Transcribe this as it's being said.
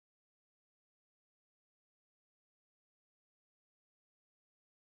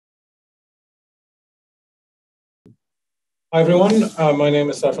Hi, everyone. My name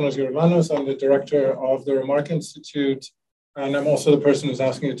is Stefanos Georgianos. I'm the director of the Remarque Institute, and I'm also the person who's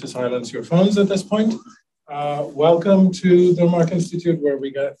asking you to silence your phones at this point. Welcome to the Remarque Institute, where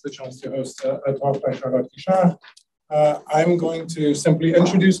we get the chance to host a talk by Charlotte Guichard. I'm going to simply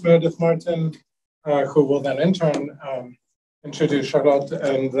introduce Meredith Martin, who will then in turn introduce Charlotte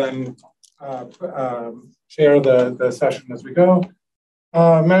and then share the session as we go.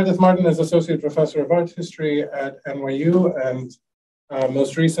 Meredith Martin is Associate Professor of Art History at NYU and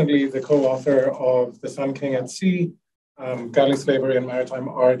most recently the co-author of The Sun King at Sea, Galley Slavery and Maritime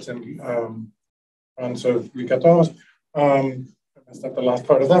Art in France of Guichard. I messed up the last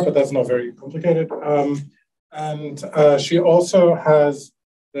part of that, but that's not very complicated. She also has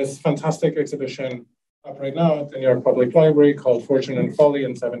this fantastic exhibition up right now at the New York Public Library called Fortune and Folly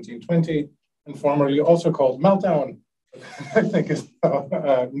in 1720, and formerly also called Meltdown. I think is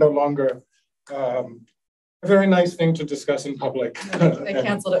no longer a very nice thing to discuss in public. They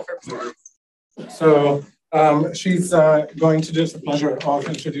canceled it for So she's going to do us the pleasure of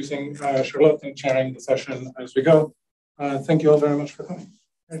introducing Charlotte and chairing the session as we go. Thank you all very much for coming.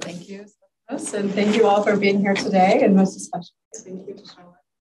 Thank you, and thank you all for being here today, and most especially thank you to Charlotte.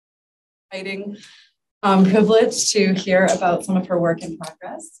 Exciting privilege to hear about some of her work in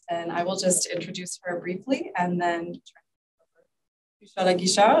progress, and I will just introduce her briefly and then Charlotte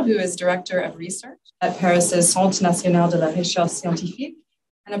Guichard, who is Director of Research at Paris' Centre National de la Recherche Scientifique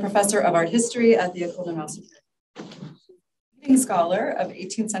and a Professor of Art History at the Ecole Normale. Leading scholar of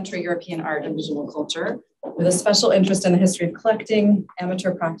 18th century European art and visual culture with a special interest in the history of collecting,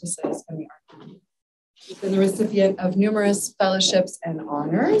 amateur practices, and the art. She's been the recipient of numerous fellowships and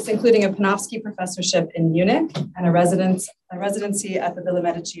honors, including a Panofsky Professorship in Munich and a residency at the Villa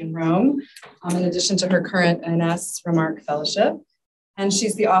Medici in Rome, in addition to her current ENS-Remarque Fellowship. And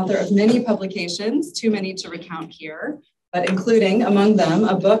she's the author of many publications, too many to recount here, but including, among them,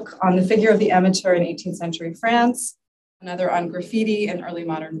 a book on the figure of the amateur in 18th century France, another on graffiti in early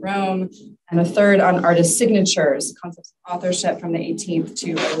modern Rome, and a third on artist signatures, concepts of authorship from the 18th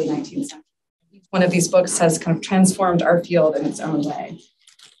to early 19th century. Each one of these books has kind of transformed our field in its own way.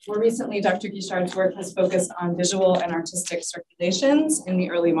 More recently, Dr. Guichard's work has focused on visual and artistic circulations in the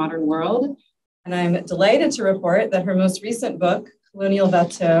early modern world. And I'm delighted to report that her most recent book, Colonial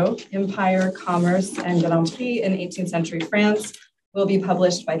Bateau, Empire, Commerce, and Galanterie in 18th century France, will be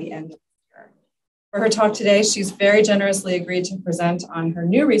published by the end of the year. For her talk today, she's very generously agreed to present on her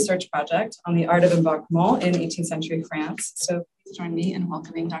new research project on the art of embarquement in 18th century France. So please join me in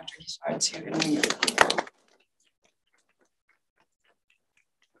welcoming Dr. Guichard to NYU.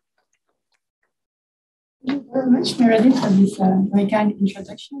 Thank you very much, Meredith, for this very kind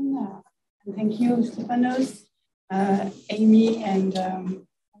introduction. And thank you, Stefanos, Amy, and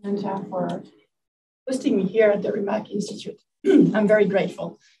Ananta for hosting me here at the Remarque Institute. I'm very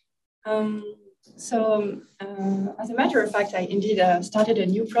grateful. As a matter of fact, I indeed started a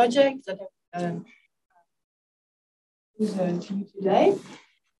new project that is to you today,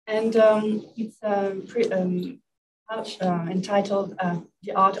 and it's entitled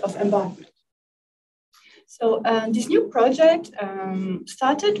The Art of Embarquement. So this new project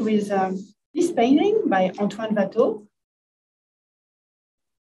started with this painting by Antoine Watteau,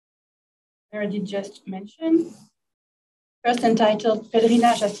 Meredith just mentioned, first entitled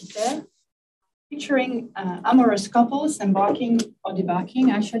Pèlerinage à Cythère, featuring amorous couples embarking or debarking,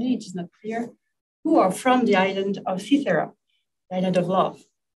 actually, it is not clear, who are from the island of Cythera, the island of love.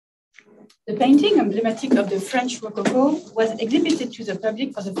 The painting, emblematic of the French Rococo, was exhibited to the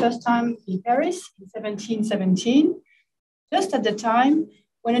public for the first time in Paris in 1717, just at the time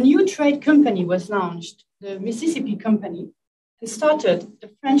when a new trade company was launched, the Mississippi Company, and started the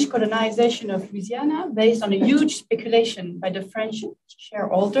French colonization of Louisiana based on a huge speculation by the French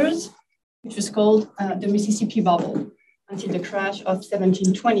shareholders, which was called the Mississippi Bubble, until the crash of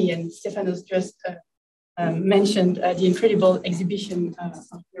 1720. And Stefanos just mentioned the incredible exhibition of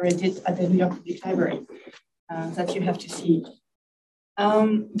Meredith at the New York Public Library that you have to see.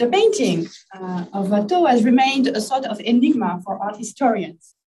 The painting of Watteau has remained a sort of enigma for art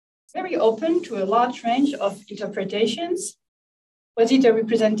historians, very open to a large range of interpretations. Was it a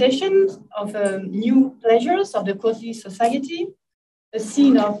representation of new pleasures of the courtly society, a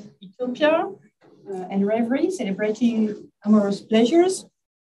scene of utopia and reverie celebrating amorous pleasures?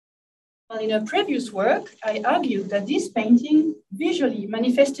 Well, in a previous work, I argued that this painting visually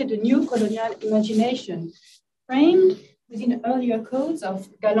manifested a new colonial imagination framed within earlier codes of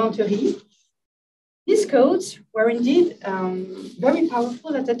galanterie. These codes were indeed very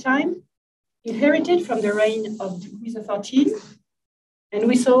powerful at the time, inherited from the reign of Louis XIV. And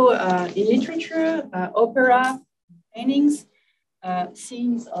we saw in literature, opera, paintings,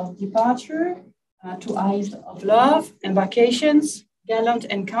 scenes of departure, to Eyes of Love, embarkations, gallant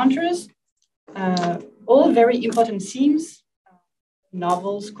encounters, all very important themes,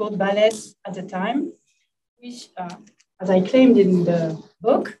 novels, court ballets at the time, which, as I claimed in the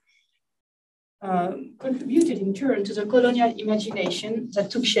book, contributed in turn to the colonial imagination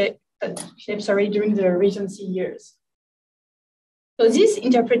that took shape during the Regency years. So this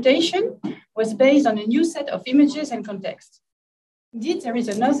interpretation was based on a new set of images and context. Indeed, there is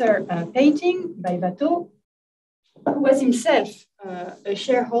another painting by Watteau, who was himself a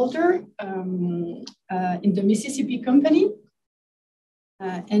shareholder in the Mississippi Company.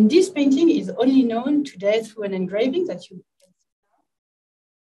 And this painting is only known today through an engraving that you can see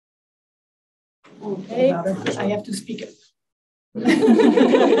now. Okay, I have to speak up.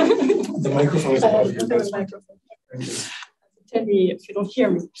 The microphone is above you. Tell me if you don't hear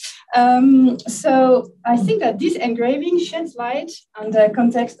me. So I think that this engraving sheds light on the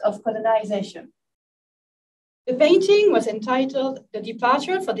context of colonization. The painting was entitled The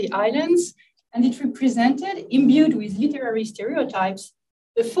Departure for the Islands, and it represented, imbued with literary stereotypes,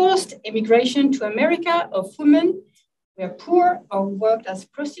 the forced emigration to America of women who were poor or worked as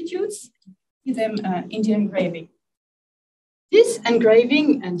prostitutes. See them in the engraving. This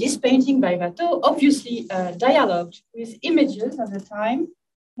engraving and this painting by Watteau obviously dialogued with images of the time,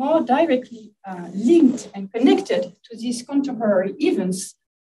 more directly linked and connected to these contemporary events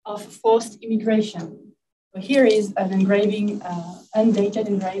of forced immigration. So here is an engraving, undated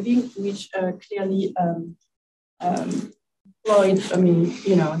engraving, which clearly employed,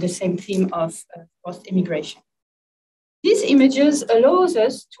 the same theme of forced immigration. These images allows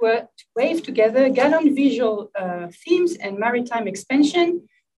us to wave together gallant visual themes and maritime expansion,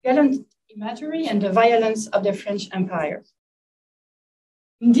 gallant imagery, and the violence of the French Empire.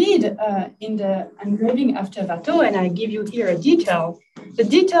 Indeed, in the engraving after Watteau, and I give you here a detail, the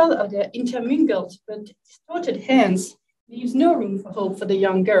detail of the intermingled but distorted hands leaves no room for hope for the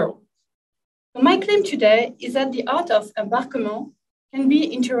young girl. So my claim today is that the art of embarquement can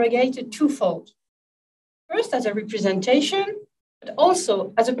be interrogated twofold. First, as a representation, but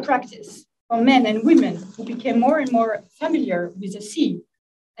also as a practice for men and women who became more and more familiar with the sea,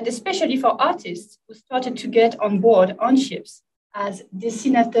 and especially for artists who started to get on board on ships as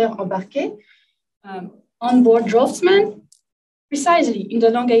dessinateurs embarqués, on-board draftsmen, precisely in the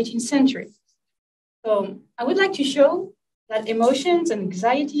long 18th century. So I would like to show that emotions and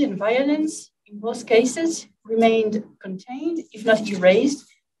anxiety and violence in both cases remained contained, if not erased,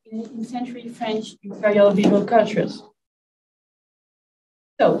 in 18th century French imperial visual cultures.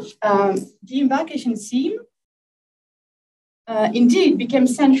 So the embarkation theme indeed became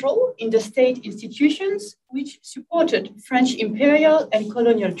central in the state institutions which supported French imperial and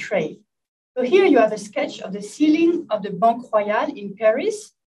colonial trade. So here you have a sketch of the ceiling of the Banque Royale in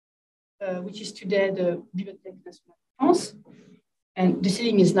Paris, which is today the Bibliothèque Nationale de France, and the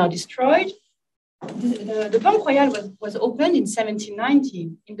ceiling is now destroyed. The Banque Royale was opened in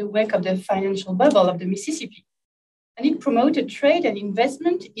 1719 in the wake of the financial bubble of the Mississippi. And it promoted trade and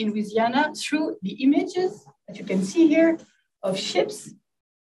investment in Louisiana through the images that you can see here of ships.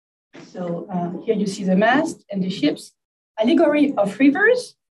 So here you see the mast and the ships, allegory of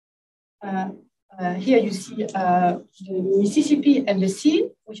rivers. Here you see the Mississippi and the sea,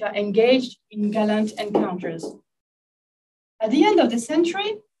 which are engaged in gallant encounters. At the end of the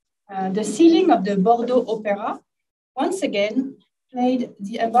century, the ceiling of the Bordeaux Opera once again played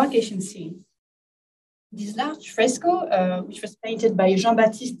the embarkation scene. This large fresco, which was painted by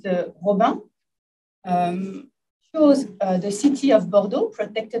Jean-Baptiste Robin, shows the city of Bordeaux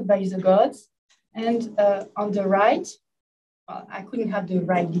protected by the gods. And on the right, I couldn't have the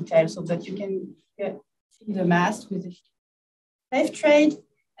right details, so that you can see the mast with the slave trade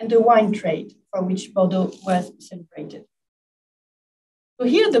and the wine trade for which Bordeaux was celebrated. So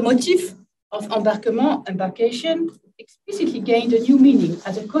here the motif of embarquement, embarkation, explicitly gained a new meaning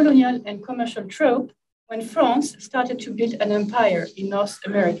as a colonial and commercial trope when France started to build an empire in North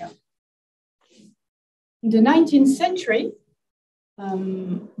America. In the 19th century,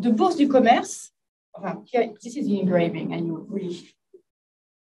 the Bourse du Commerce, here, this is the engraving, and you really,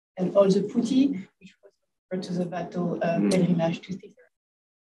 and all the putti, which was referred to the Watteau pelerinage to thither.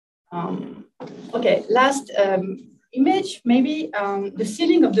 Okay, last image, maybe the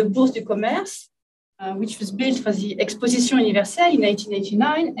ceiling of the Bourse du Commerce, which was built for the Exposition Universelle in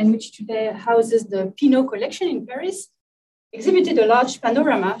 1889, and which today houses the Pinault collection in Paris, exhibited a large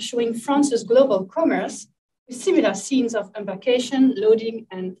panorama showing France's global commerce with similar scenes of embarkation, loading,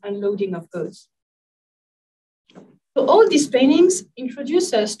 and unloading of goods. So all these paintings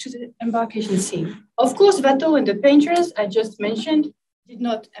introduce us to the embarkation scene. Of course, Watteau and the painters I just mentioned did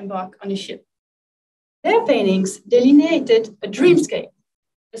not embark on a ship. Their paintings delineated a dreamscape,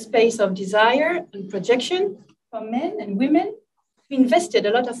 a space of desire and projection for men and women who invested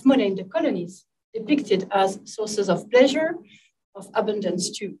a lot of money in the colonies, depicted as sources of pleasure, of abundance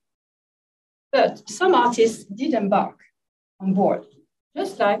too. But some artists did embark on board,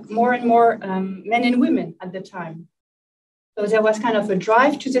 just like more and more men and women at the time. So there was kind of a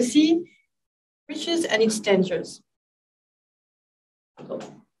drive to the sea, riches and its dangers. So,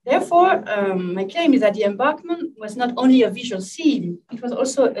 therefore, my claim is that the embarkment was not only a visual scene, it was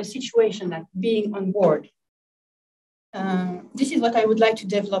also a situation, like being on board. This is what I would like to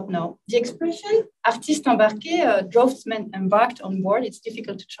develop now. The expression artiste embarqué, draftsman embarked on board, it's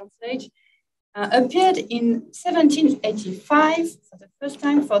difficult to translate, appeared in 1785 for the first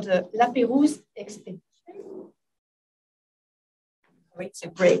time for the La Pérouse expedition. It's a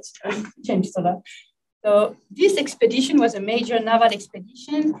great change to that. So this expedition was a major naval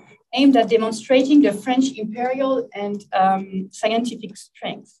expedition aimed at demonstrating the French imperial and scientific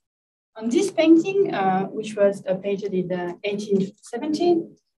strength. On this painting, which was painted in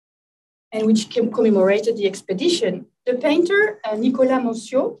 1817 and which commemorated the expedition, the painter, Nicolas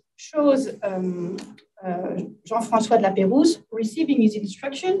Monsiau, shows Jean-François de la Pérouse receiving his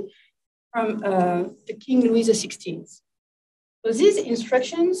instruction from the King Louis XVI. So these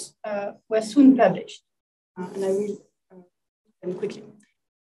instructions were soon published, and I will them quickly.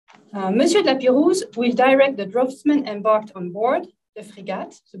 Monsieur de la Pérouse will direct the draftsmen embarked on board the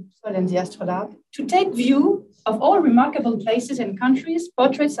frigate, the Boussole and the Astrolabe, to take view of all remarkable places and countries,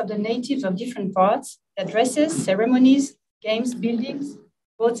 portraits of the natives of different parts, their dresses, ceremonies, games, buildings,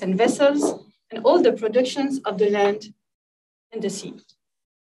 boats and vessels, and all the productions of the land and the sea.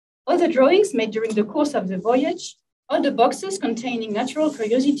 All the drawings made during the course of the voyage, all the boxes containing natural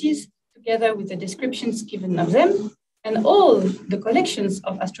curiosities, together with the descriptions given of them, and all the collections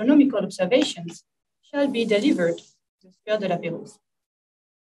of astronomical observations shall be delivered to the Sieur de la Pérouse.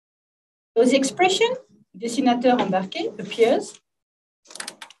 So the expression dessinateur embarqué appears.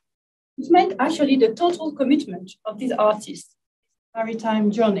 It meant actually the total commitment of these artists maritime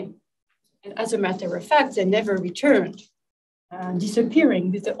journey. And as a matter of fact, they never returned,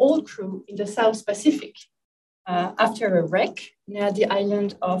 disappearing with the whole crew in the South Pacific after a wreck near the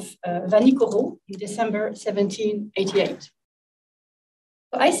island of Vanikoro in December 1788.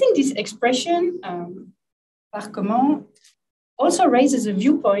 So I think this expression, Embarquement, also raises a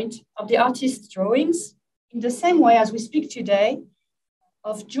viewpoint of the artist's drawings in the same way as we speak today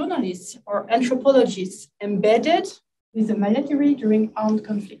of journalists or anthropologists embedded with the military during armed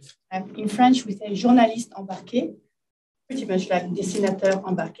conflicts. In French, we say journaliste embarqué, pretty much like dessinateur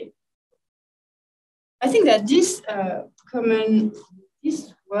embarqué. I think that this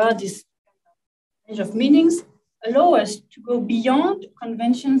this range of meanings allow us to go beyond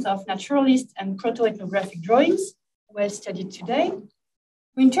conventions of naturalist and proto-ethnographic drawings, well studied today,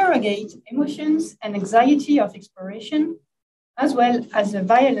 to interrogate emotions and anxiety of exploration, as well as the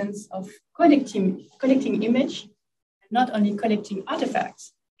violence of collecting image, not only collecting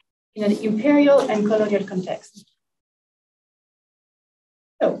artifacts, in an imperial and colonial context.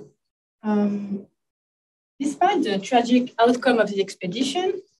 So, despite the tragic outcome of the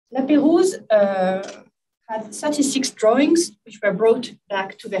expedition, La Pérouse had 36 drawings which were brought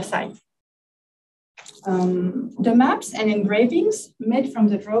back to Versailles. The maps and engravings made from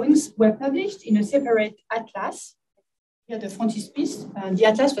the drawings were published in a separate atlas. Here, the frontispiece. The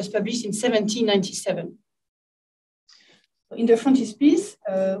atlas was published in 1797. In the frontispiece,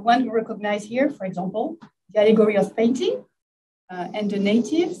 one we recognize here, for example, the allegory of painting and the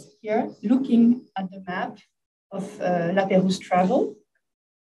natives here looking at the map of La Pérouse travel.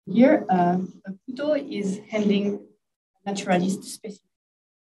 Here, a photo is handling naturalist specimen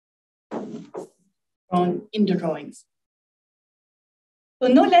in the drawings. So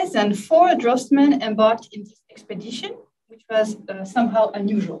no less than 4 draftsmen embarked in this expedition, which was somehow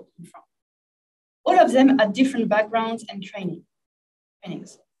unusual in France. All of them had different backgrounds and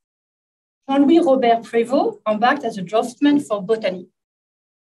trainings. Jean-Louis Robert Prévost embarked as a draftsman for botany.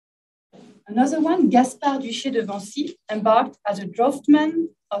 Another one, Gaspard Duché de Vancy, embarked as a draftsman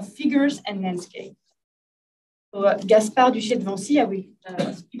of figures and landscape. So Gaspard Duché de Vancy, I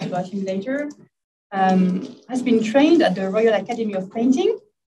will speak about him later, has been trained at the Royal Academy of Painting,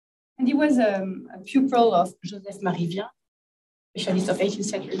 and he was a pupil of Joseph-Marie Vien, specialist of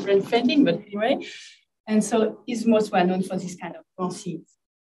 18th-century French painting, but anyway. And so he's most well known for this kind of grand scenes.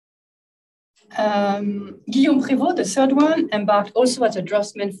 Guillaume Prévost, the third one, embarked also as a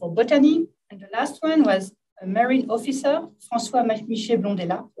draftsman for botany. And the last one was a marine officer, François Michel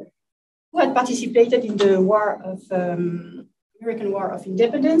Blondela, who had participated in the American War of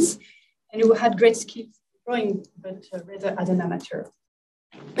Independence, and who had great skills in drawing, but rather as an amateur.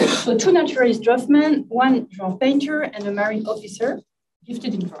 So two naturalist draughtsmen, one genre painter and a marine officer,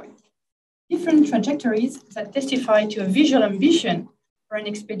 gifted in drawing. Different trajectories that testify to a visual ambition for an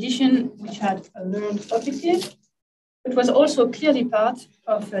expedition which had a learned objective, but was also clearly part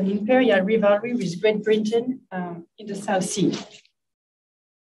of an imperial rivalry with Great Britain in the South Sea.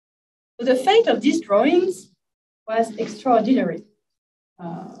 So the fate of these drawings was extraordinary.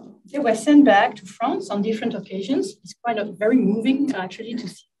 They were sent back to France on different occasions. It's quite very moving, actually, to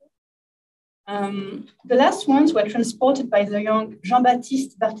see. The last ones were transported by the young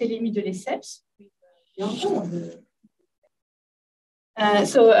Jean-Baptiste Barthélemy de Lesseps.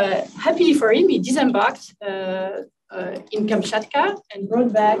 Happily for him, he disembarked in Kamchatka and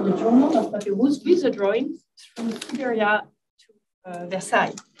brought back the journal of Pérouse with the drawings from Supérieure to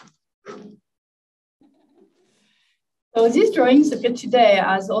Versailles. So these drawings appear today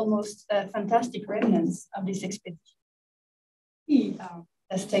as almost fantastic remnants of this expedition.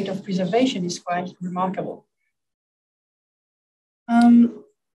 The state of preservation is quite remarkable.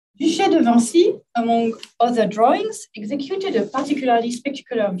 Duchesne de Vinci, among other drawings, executed a particularly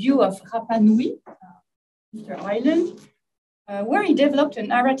spectacular view of Rapa Nui, Easter Island, where he developed a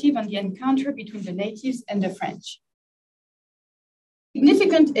narrative on the encounter between the natives and the French.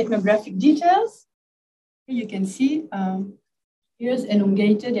 Significant ethnographic details, here you can see ears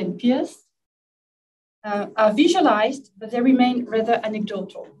elongated and pierced, are visualized, but they remain rather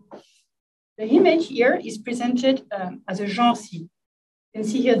anecdotal. The image here is presented as a genre scene. You can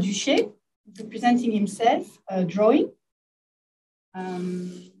see here Duché representing himself drawing,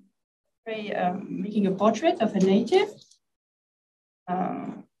 making a portrait of a native,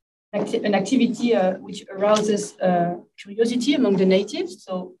 an activity which arouses curiosity among the natives.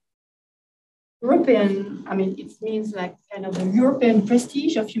 So European, it means like kind of the European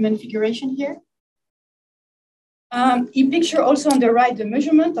prestige of human figuration here. He pictures also on the right the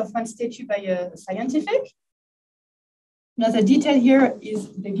measurement of one statue by a scientific. Another detail here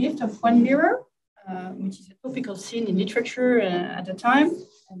is the gift of one mirror, which is a topical scene in literature at the time,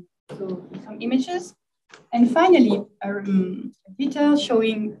 and so some images. And finally, a detail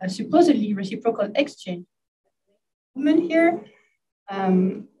showing a supposedly reciprocal exchange. Woman here,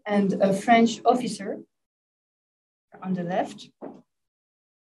 and a French officer on the left.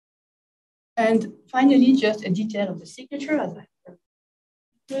 And finally, just a detail of the signature.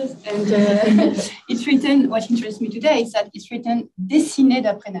 It's written, what interests me today is that it's written dessiné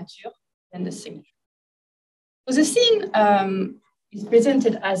d'après nature, and the signature. So the scene is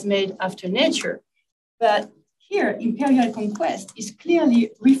presented as made after nature, but here, imperial conquest is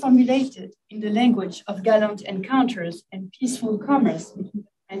clearly reformulated in the language of gallant encounters and peaceful commerce between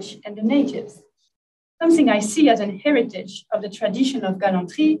the French and the natives. Something I see as an heritage of the tradition of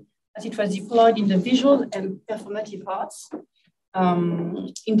gallantry as it was deployed in the visual and performative arts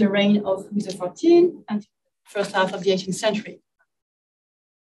in the reign of Louis XIV and the first half of the 18th century.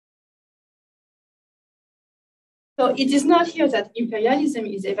 So it is not here that imperialism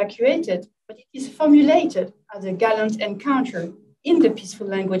is evacuated, but it is formulated as a gallant encounter in the peaceful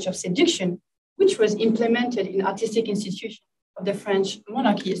language of seduction, which was implemented in artistic institutions of the French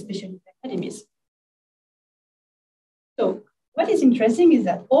monarchy, especially the academies. So what is interesting is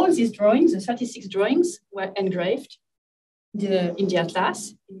that all these drawings, the 36 drawings, were engraved in the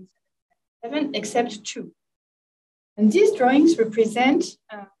atlas, in 7, except 2. And these drawings represent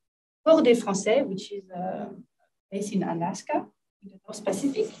Port des Français, which is based in Alaska, in the North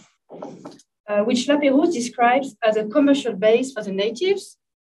Pacific, which La Pérouse describes as a commercial base for the natives,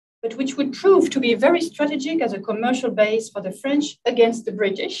 but which would prove to be very strategic as a commercial base for the French against the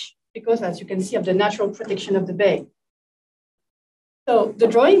British, because as you can see, of the natural protection of the bay. So the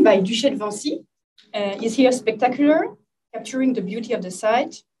drawing by Duchesne de Vinci is here spectacular, capturing the beauty of the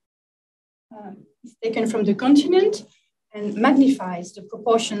site. It's taken from the continent and magnifies the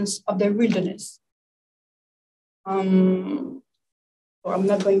proportions of the wilderness. I'm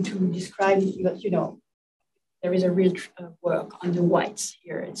not going to describe it, but there is a real work on the whites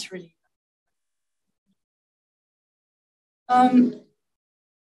here. It's really.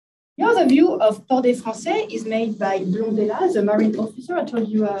 The other view of Port des Français is made by Blondela, the marine officer I told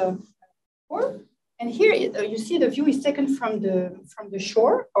you before. And here you see the view is taken from the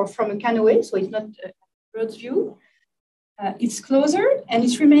shore or from a canoe, so it's not a bird's view. It's closer and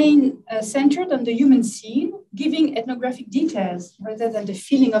it's remained centered on the human scene, giving ethnographic details rather than the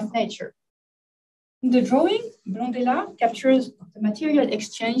feeling of nature. In the drawing, Blondela captures the material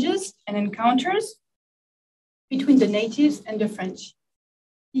exchanges and encounters between the natives and the French.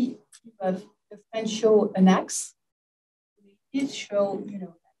 The French show an axe. The natives show, an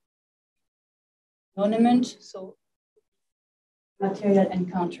ornament, so material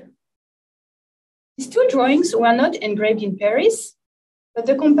encounter. These two drawings were not engraved in Paris, but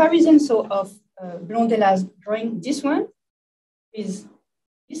the comparison of Blondela's drawing, this one, is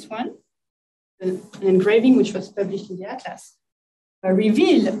this one, an engraving which was published in the Atlas,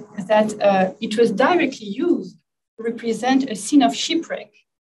 revealed that it was directly used to represent a scene of shipwreck.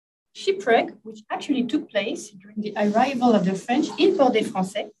 Shipwreck, which actually took place during the arrival of the French in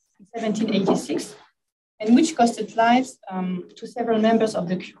Port-des-Français in 1786, and which costed lives to several members of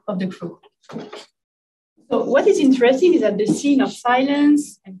the crew. So what is interesting is that the scene of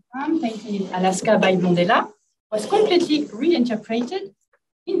silence and calm painted in Alaska by Blondela was completely reinterpreted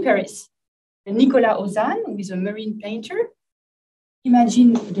in Paris. And Nicolas Ozanne, who is a marine painter,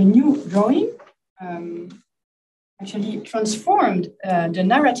 imagined the new drawing, actually transformed the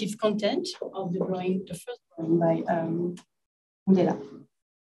narrative content of the drawing, the first drawing by Blondela.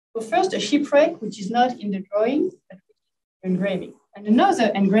 So first, a shipwreck, which is not in the drawing, but engraving. And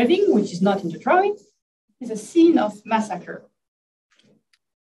another engraving, which is not in the drawing, is a scene of massacre.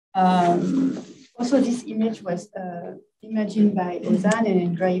 Also, this image was imagined by Ozanne and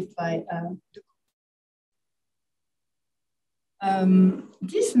engraved by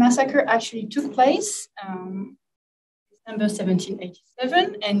this massacre actually took place December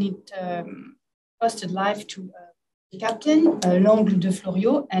 1787, and it costed life to the captain, L'Angle de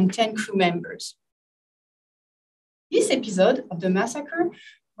Floriot, and 10 crew members. This episode of the massacre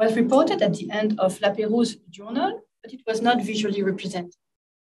was reported at the end of La Pérouse journal, but it was not visually represented.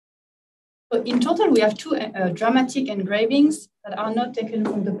 So in total, we have two dramatic engravings that are not taken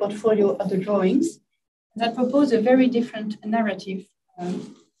from the portfolio of the drawings that propose a very different narrative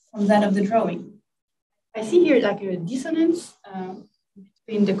from that of the drawing. I see here like a dissonance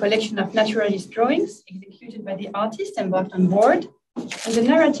between the collection of naturalist drawings executed by the artist embarked on board and the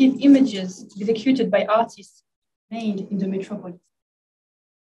narrative images executed by artists made in the metropolis.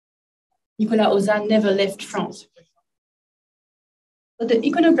 Nicolas Ozanne never left France. So the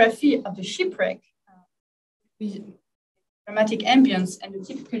iconography of the shipwreck with dramatic ambience and the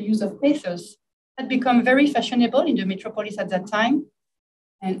typical use of pathos had become very fashionable in the metropolis at that time.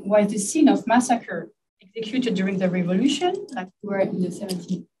 And while the scene of massacre executed during the revolution, like we were in the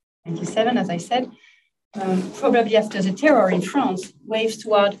 1797, as I said, probably after the terror in France, waves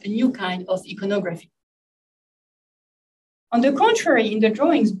toward a new kind of iconography. On the contrary, in the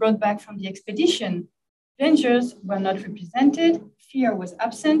drawings brought back from the expedition, dangers were not represented, fear was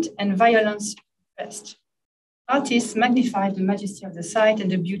absent, and violence repressed. Artists magnified the majesty of the site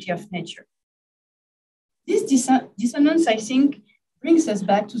and the beauty of nature. This dissonance, I think, brings us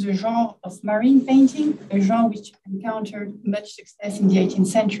back to the genre of marine painting, a genre which encountered much success in the 18th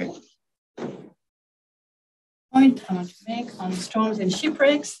century. Point I want to make on storms and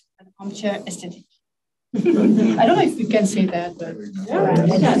shipwrecks and armchair aesthetic. I don't know if we can say that, but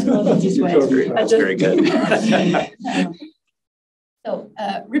this way. That's very good.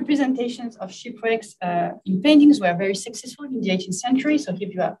 Representations of shipwrecks in paintings were very successful in the 18th century. So here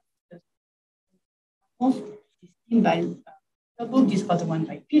you have this seen by book, this other one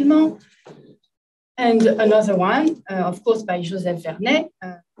by Pilmont, and another one, of course, by Joseph Vernet,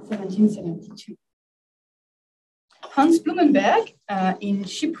 1772. Hans Blumenberg, in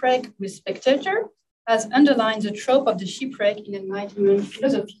Shipwreck with Spectator, has underlined the trope of the shipwreck in Enlightenment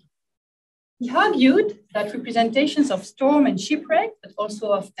philosophy. He argued that representations of storm and shipwreck, but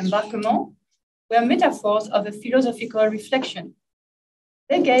also of embarquement, were metaphors of a philosophical reflection.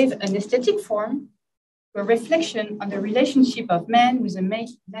 They gave an aesthetic form to a reflection on the relationship of man with a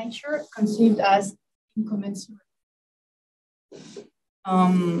nature conceived as incommensurable.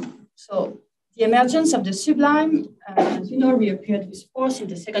 So the emergence of the sublime, as you know, reappeared with force in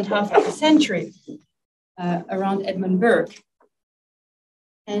the second half of the century around Edmund Burke.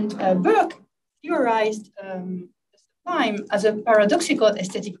 And Burke theorized the sublime as a paradoxical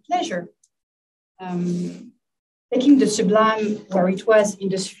aesthetic pleasure, taking the sublime where it was in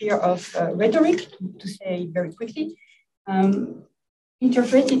the sphere of rhetoric, to say very quickly,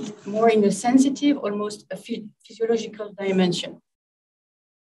 interpreted more in a sensitive, almost a physiological dimension.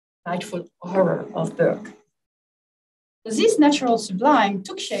 Delightful horror of Burke. This natural sublime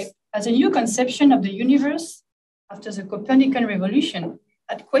took shape as a new conception of the universe after the Copernican revolution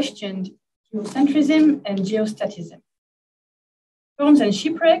that questioned geocentrism and geostatism. Storms and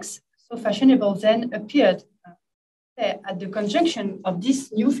shipwrecks, so fashionable then, appeared at the conjunction of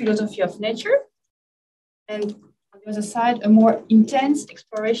this new philosophy of nature and, on the other side, a more intense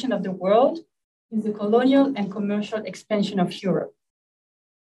exploration of the world in the colonial and commercial expansion of Europe.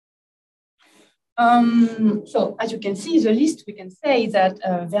 So as you can see, the least we can say that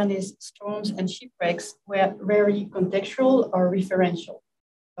Verne's storms and shipwrecks were rarely contextual or referential.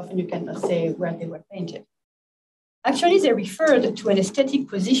 Often you cannot say where they were painted. Actually, they referred to an aesthetic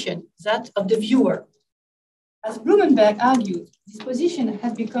position, that of the viewer. As Blumenberg argued, this position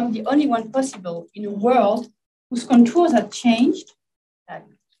has become the only one possible in a world whose contours have changed,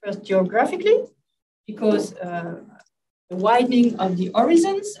 first geographically, because the widening of the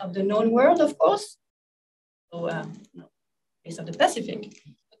horizons of the known world, of course, so case of the Pacific,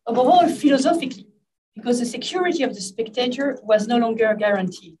 above all philosophically, because the security of the spectator was no longer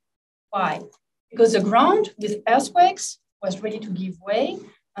guaranteed. Why? Because the ground with earthquakes was ready to give way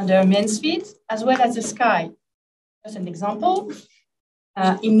under men's feet, as well as the sky. Just an example,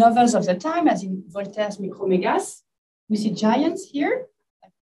 in novels of the time, as in Voltaire's Micromégas, we see giants here,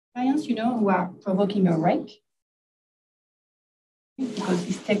 giants, you know, who are provoking a wreck. Because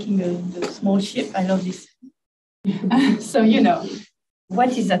he's taking the small ship. I love this. So, you know,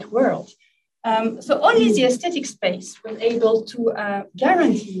 what is that world? So only the aesthetic space was able to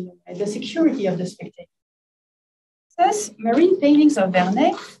guarantee the security of the spectator. Thus, marine paintings of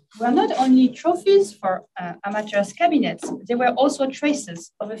Vernet were not only trophies for amateurs' cabinets, they were also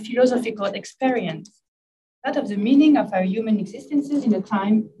traces of a philosophical experience, that of the meaning of our human existences in a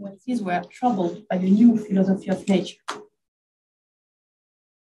time when these were troubled by a new philosophy of nature.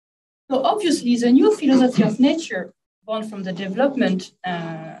 So obviously, the new philosophy of nature, born from the development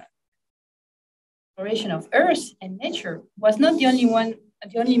exploration of Earth and nature, was not the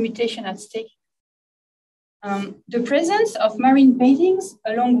only mutation at stake. The presence of marine paintings,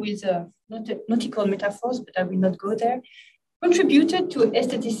 along with nautical metaphors, but I will not go there, contributed to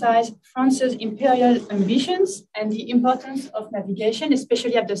aestheticize France's imperial ambitions and the importance of navigation,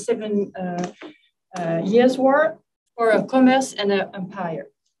 especially after the 7 Years' War, for commerce and empire.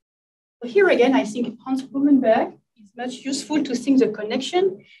 So here again, I think Hans Blumenberg is much useful to think the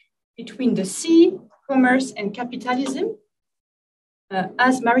connection between the sea, commerce, and capitalism,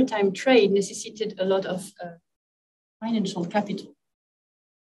 as maritime trade necessitated a lot of financial capital.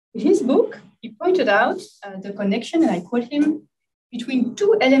 In his book, he pointed out the connection, and I quote him, between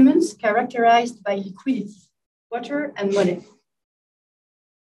 2 elements characterized by liquidity, water and money.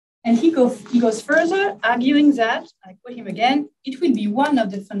 And he goes further, arguing that, I quote him again, it will be one of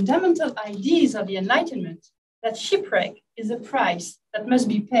the fundamental ideas of the Enlightenment that shipwreck is a price that must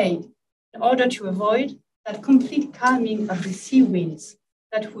be paid in order to avoid that complete calming of the sea winds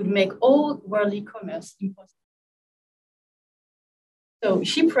that would make all worldly commerce impossible. So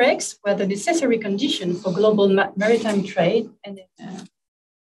shipwrecks were the necessary condition for global maritime trade and expansion.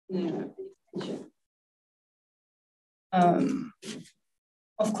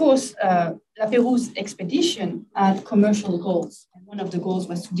 Of course, La Pérouse expedition had commercial goals, and one of the goals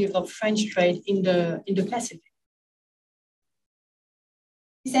was to develop French trade in the Pacific.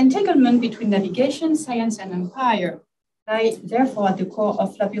 This entanglement between navigation, science, and empire lie therefore at the core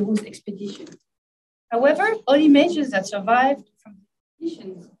of La Pérouse expedition. However, all images that survived from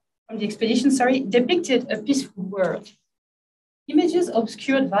the expedition, depicted a peaceful world. Images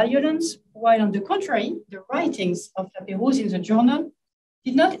obscured violence, while on the contrary, the writings of La Pérouse in the journal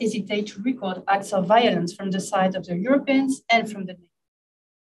did not hesitate to record acts of violence from the side of the Europeans and from the natives.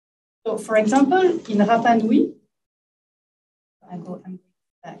 So, for example, in Rapa Nui, I'm going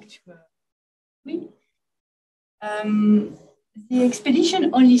back to Nui, the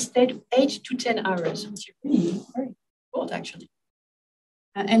expedition only stayed 8 to 10 hours, which is really very short, actually.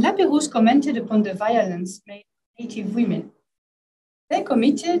 And La Pérouse commented upon the violence made by native women. They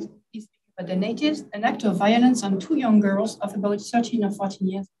committed, by the natives, an act of violence on 2 young girls of about 13 or 14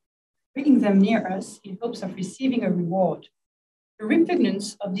 years, bringing them near us in hopes of receiving a reward. The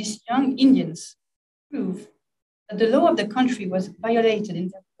repugnance of these young Indians proved that the law of the country was violated in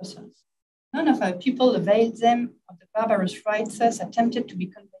their persons. None of our people availed them of the barbarous rights thus attempted to be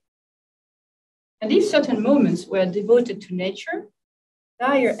conveyed. And if certain moments were devoted to nature,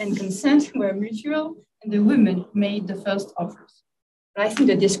 desire and consent were mutual, and the women made the first offers. But I think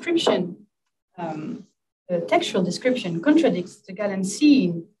the description, the textual description, contradicts the gallant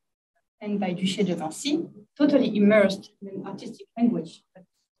scene penned by Duché de Vinci, totally immersed in an artistic language that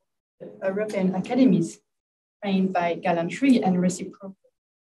the European academies trained by gallantry and reciprocity.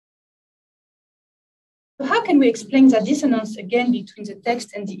 So how can we explain the dissonance again between the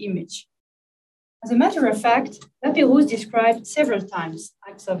text and the image? As a matter of fact, La Pérouse described several times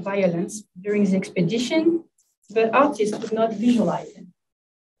acts of violence during the expedition, but artists could not visualize them.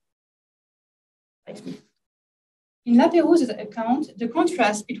 In La Pérouse's account, the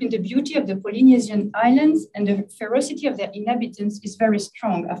contrast between the beauty of the Polynesian islands and the ferocity of their inhabitants is very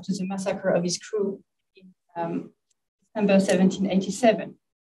strong after the massacre of his crew in December 1787.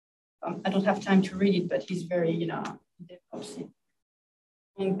 I don't have time to read it, but he's very, long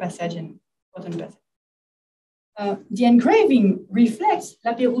passage and important passage. The engraving reflects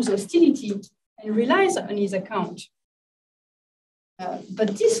La Pérouse's hostility and relies on his account.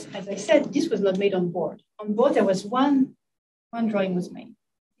 But this, as I said, this was not made on board. On board, there was one drawing was made.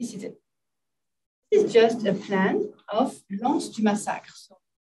 This is it. This is just a plan of Lance du Massacre. So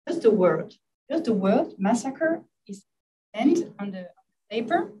just the word massacre is penned on the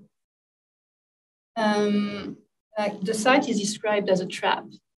paper. Like the site is described as a trap.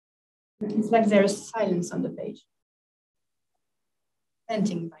 It's like there's silence on the page.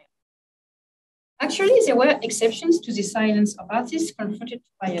 Painting by. Actually, there were exceptions to the silence of artists confronted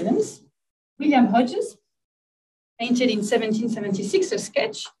to violence. William Hodges painted in 1776 a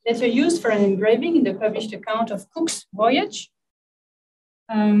sketch, later used for an engraving in the published account of Cook's voyage.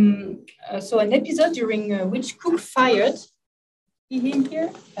 So an episode during which Cook fired, see him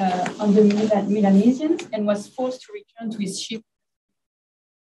here, on the Melanesians and was forced to return to his ship.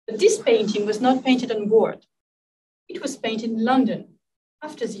 But this painting was not painted on board. It was painted in London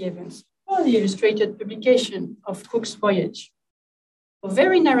after the events, for the illustrated publication of Cook's voyage. So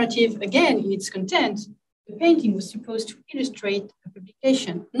very narrative, again, in its content, the painting was supposed to illustrate a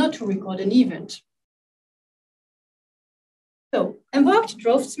publication, not to record an event. So, embarked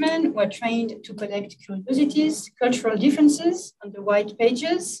draftsmen were trained to collect curiosities, cultural differences on the white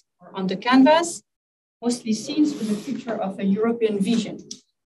pages or on the canvas, mostly scenes with a picture of a European vision.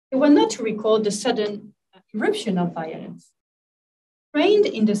 They were not to record the sudden eruption of violence. Trained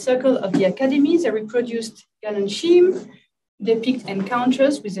in the circle of the academy, they reproduced gallant scheme, depict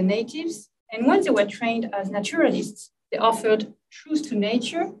encounters with the natives, and when they were trained as naturalists, they offered truth to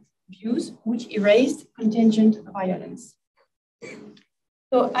nature views which erased contingent violence.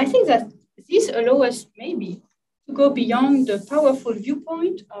 So I think that this allows us maybe to go beyond the powerful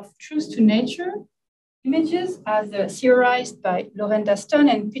viewpoint of truth to nature images as theorized by Lorenda Stone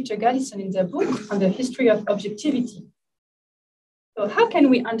and Peter Gallison in their book on the history of objectivity. So how can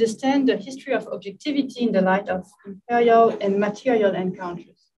we understand the history of objectivity in the light of imperial and material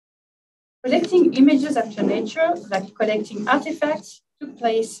encounters? Collecting images after nature, like collecting artifacts, took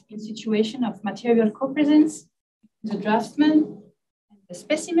place in situations of material co-presence, the draftsman and the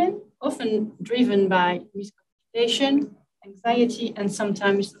specimen, often driven by miscommunication, anxiety, and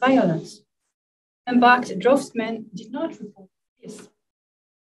sometimes violence. Embarked draftsmen did not report this.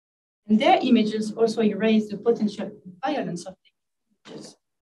 And their images also erased the potential violence of the images.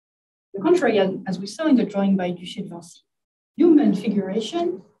 On the contrary, as we saw in the drawing by Guichard, human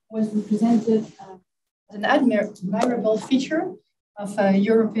figuration was represented as an admirable feature of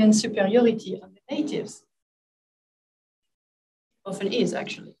European superiority on the natives. Often is,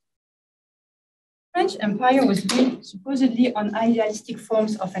 actually. French Empire was built supposedly on idealistic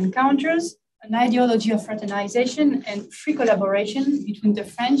forms of encounters, an ideology of fraternization and free collaboration between the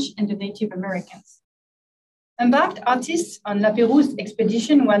French and the Native Americans. Embarked artists on La Pérouse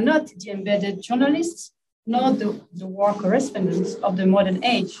expedition were not the embedded journalists, nor the war correspondents of the modern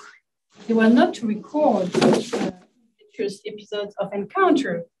age. They were not to record episodes of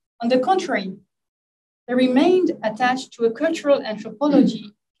encounter. On the contrary, they remained attached to a cultural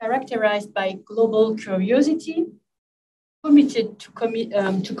anthropology characterized by global curiosity, committed to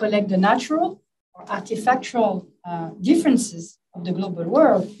collect the natural or artifactual differences of the global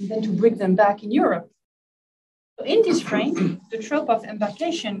world, and then to bring them back in Europe. So in this frame, the trope of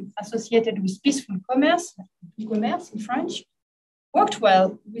embarkation associated with peaceful commerce in French, worked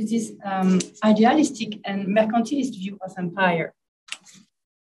well with this idealistic and mercantilist view of empire.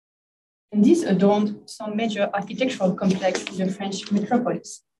 And this adorned some major architectural complex in the French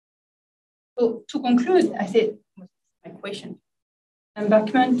metropolis. So to conclude, I think my question,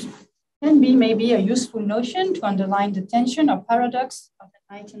 embarkment can be maybe a useful notion to underline the tension or paradox of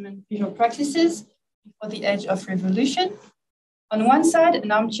Enlightenment visual practices before the age of revolution. On one side,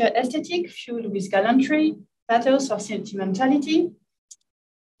 an armchair aesthetic fueled with gallantry, pathos, or sentimentality,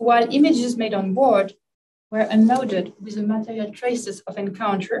 while images made on board were unloaded with the material traces of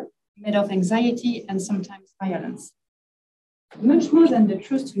encounter, made of anxiety and sometimes violence. Much more than the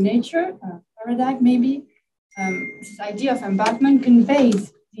truth to nature, paradigm maybe, this idea of embarkment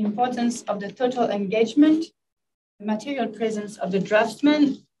conveys the importance of the total engagement, the material presence of the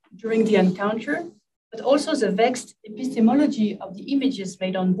draftsman during the encounter, but also the vexed epistemology of the images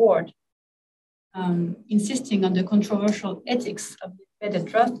made on board, insisting on the controversial ethics of the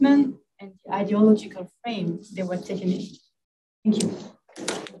embedded draftsman and the ideological frame they were taken in. Thank you.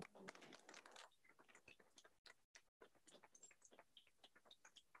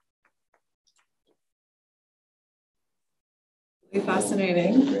 Really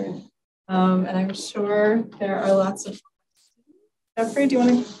fascinating. And I'm sure there are lots of questions. Jeffrey, do you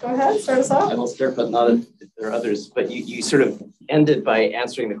want to go ahead, start us off? I will start, but not if there are others. But you sort of ended by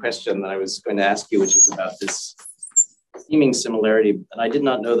answering the question that I was going to ask you, which is about this seeming similarity. And I did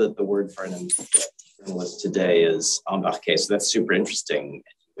not know that the word for an journalist today is embarqué. So that's super interesting.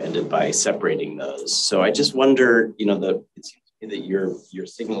 You ended by separating those. So I just wonder, it seems to me that you're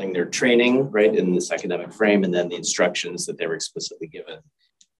signaling their training, right, in this academic frame, and then the instructions that they were explicitly given.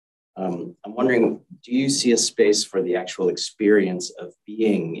 I'm wondering, do you see a space for the actual experience of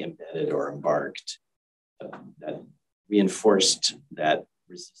being embedded or embarked that reinforced that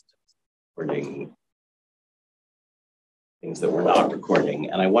resistance recording things that we're not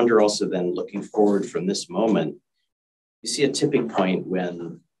recording? And I wonder also then, looking forward from this moment, you see a tipping point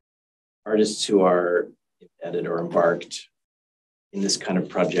when artists who are embedded or embarked in this kind of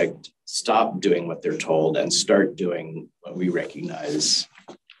project stop doing what they're told and start doing what we recognize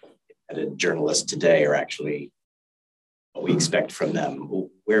journalists today are actually what we expect from them.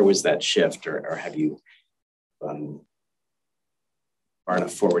 Where was that shift, or have you gone far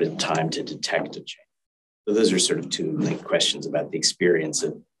enough forward in time to detect a change? So those are sort of two linked questions about the experience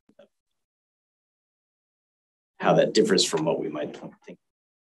of how that differs from what we might think.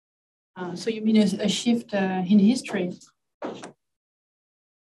 So you mean a shift in history?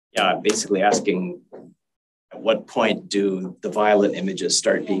 Yeah, I'm basically asking, at what point do the violent images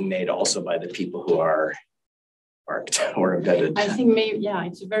start being made also by the people who are embarked or embedded? I think maybe, yeah,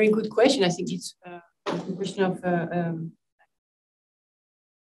 it's a very good question. I think it's a question of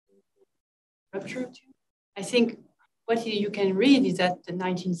rupture too. I think what you can read is that the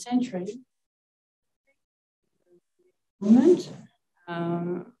 19th century moment,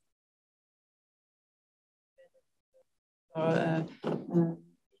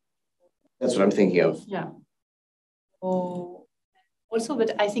 that's what I'm thinking of. Yeah. Oh, also,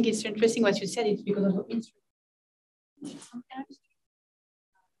 but I think it's interesting what you said. It's because of instruments. Sometimes,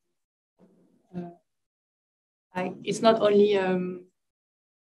 it's not only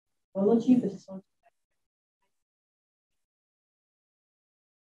biology, but it's also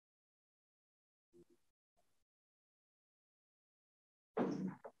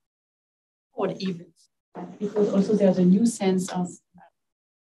or events. Because also there's a new sense of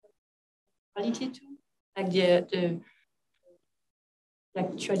quality too, like the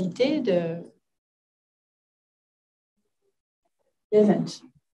l'actualité, the event.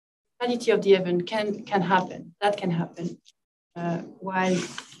 Quality of the event can happen. That can happen. While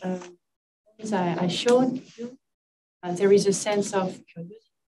as I showed you, there is a sense of curiosity,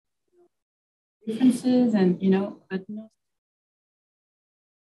 differences, and but no.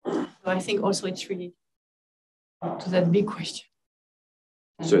 So I think also it's really to that big question.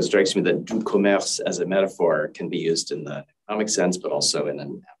 So it strikes me that du commerce as a metaphor can be used in the economic sense, but also in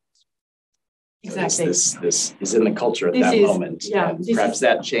an exactly. So this is in the culture at that moment. Yeah, perhaps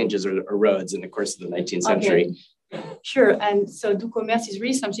that changes or erodes in the course of the 19th century. Okay. Sure, and so du commerce is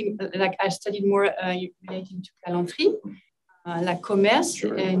really something like I studied more relating to galanterie. Like commerce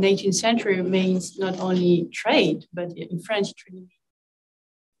Sure. In 19th century means not only trade, but in French it really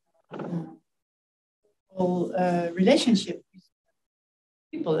whole relationship with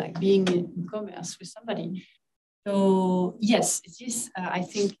people, like being in commerce with somebody. So yes, this I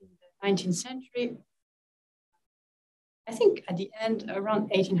think in the 19th century, I think at the end around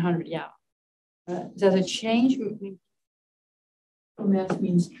 1800, yeah, there's a change. Commerce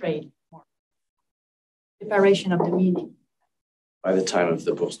means trade, more separation of the meaning. By the time of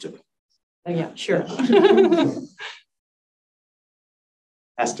the Bourse de Yeah, sure.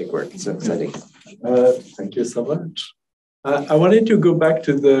 Fantastic work. So exciting. Thank you so much. I wanted to go back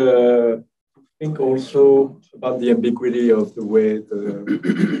to think also about the ambiguity of the way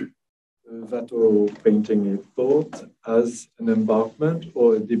the Watteau painting is thought as an embarkment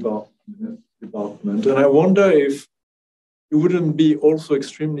or a debarkment. And I wonder if it wouldn't be also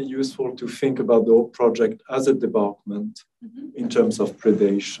extremely useful to think about the whole project as a debarkment in terms of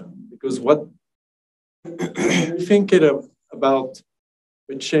predation. Because what you think about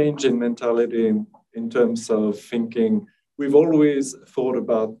a change in mentality in terms of thinking, we've always thought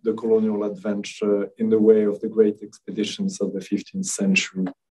about the colonial adventure in the way of the great expeditions of the 15th century,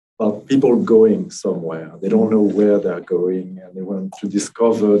 about people going somewhere. They don't know where they're going and they want to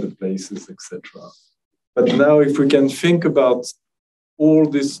discover the places, etc. But now if we can think about all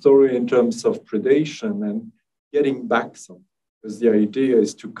this story in terms of predation and getting back something, Because the idea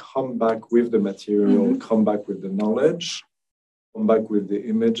is to come back with the material, come back with the knowledge, come back with the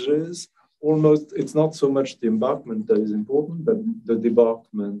images. Almost, it's not so much the embarkment that is important, but the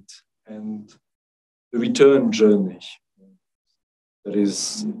debarkment and the return journey that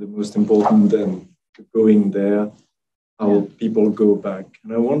is the most important. Then going there, how people go back.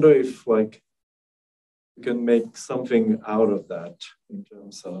 And I wonder if we can make something out of that in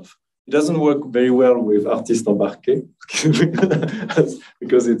terms of, it doesn't work very well with artiste embarqué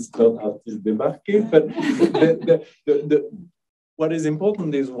because it's not artiste débarqué, but what is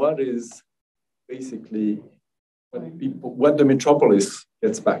important is what is basically what the metropolis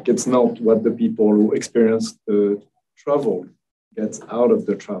gets back. It's not what the people who experience the travel gets out of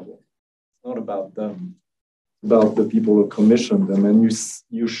the travel. It's not about them, it's about the people who commission them. And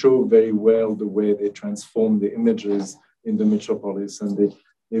you show very well the way they transform the images in the metropolis, and they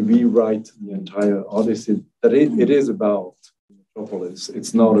rewrite the entire odyssey. That it is about the metropolis.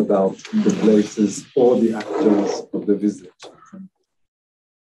 It's not about the places or the actors of the visit.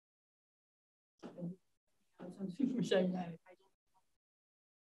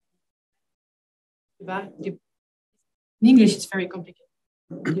 In English, it's very complicated.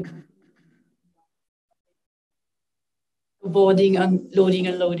 Boarding, unloading,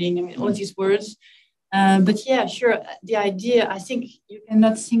 unloading, I mean, all these words. But yeah, sure. The idea, I think you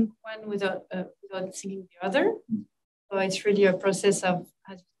cannot sing one without singing the other. So it's really a process of,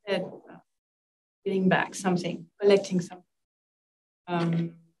 as you said, getting back something, collecting something.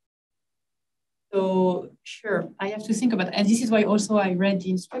 So sure, I have to think about it. And this is why also I read the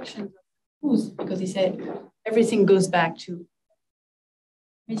instructions because he said everything goes back to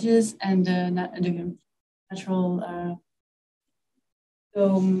images and the natural. So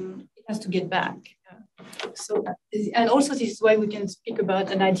it has to get back. So and also this is why we can speak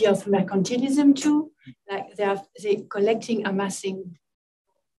about an idea of mercantilism too. Like they collecting, amassing.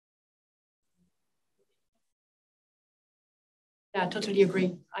 Yeah, I totally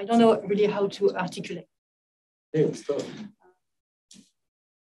agree. I don't know really how to articulate. Yeah, it's tough.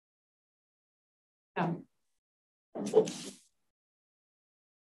 Yeah.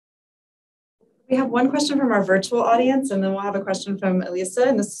 We have one question from our virtual audience, and then we'll have a question from Elisa,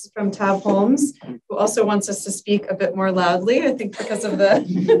 and this is from Tab Holmes, who also wants us to speak a bit more loudly, I think because of the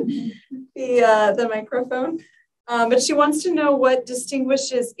the microphone. But she wants to know what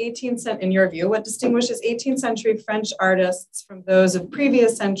distinguishes 18th century, in your view, what distinguishes 18th century French artists from those of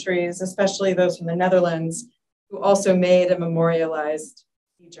previous centuries, especially those from the Netherlands, who also made and memorialized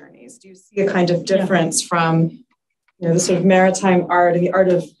sea journeys. Do you see a kind of difference from the sort of maritime art and the art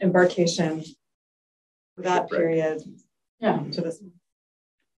of embarkation? That period, to this.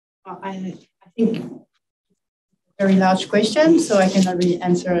 I think very large question, so I cannot really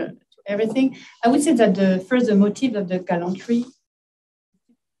answer to everything. I would say that the motive of the gallantry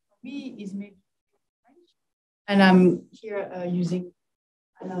for me is maybe French, and I'm here using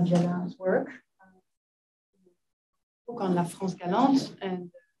Alain Viala's work, book on La France galante,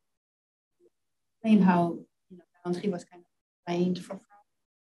 and explain how gallantry was kind of trained for France.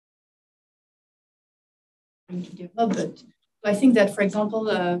 To develop it. So I think that, for example,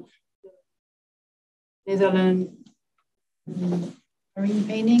 Netherlands marine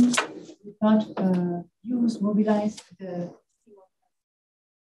painting did not mobilize the.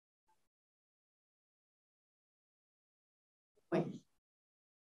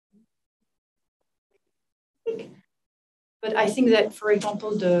 But I think that, for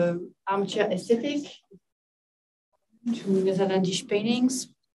example, the armchair aesthetic to Netherlandish paintings.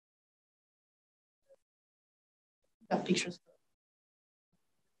 Pictures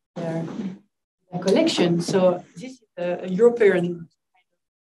their collection. So this is a European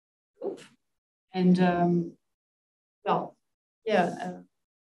group, and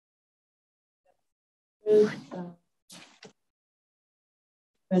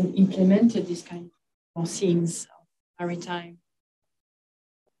and implemented this kind of scenes of maritime.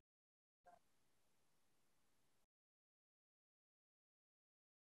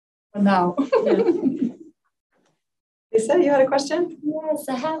 For now. Lisa, you had a question? Yes,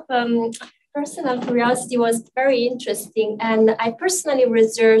 I have personal curiosity was very interesting, and I personally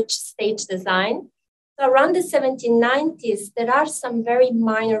researched stage design. So around the 1790s, there are some very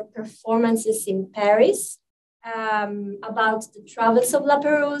minor performances in Paris about the travels of La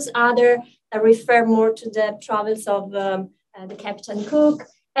Pérouse, other that refer more to the travels of the Captain Cook.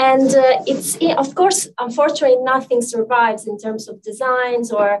 And it's, of course, unfortunately, nothing survives in terms of designs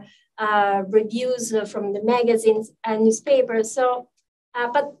or reviews from the magazines and newspapers. So,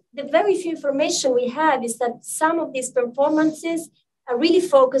 but the very few information we have is that some of these performances are really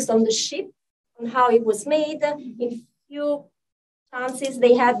focused on the ship, on how it was made. In few chances.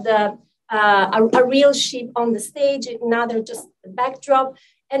 They had a real ship on the stage, another just the backdrop.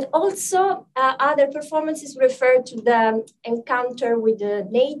 And also other performances refer to the encounter with the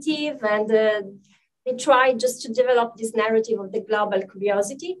native, and they try just to develop this narrative of the global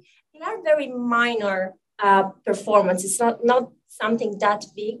curiosity. They are very minor performances, not something that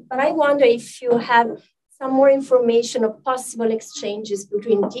big, but I wonder if you have some more information of possible exchanges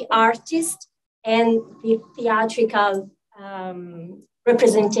between the artist and the theatrical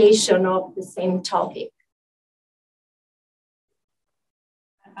representation of the same topic.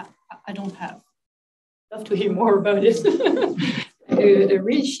 I don't have. I'd love to hear more about it. a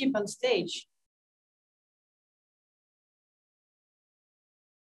real ship on stage.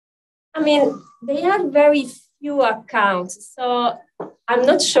 I mean, they had very few accounts, so I'm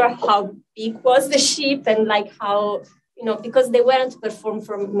not sure how big was the ship and like how, you know, because they weren't performed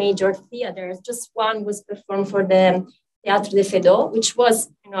from major theaters. Just one was performed for the Théâtre de Feydeau, which was,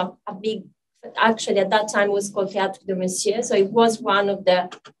 you know, a big, actually at that time was called Théâtre de Monsieur. So it was one of the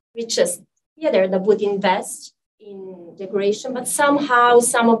richest theater that would invest in decoration, but somehow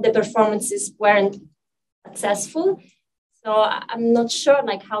some of the performances weren't successful. So I'm not sure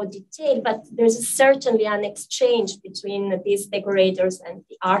like how detailed, but there's certainly an exchange between these decorators and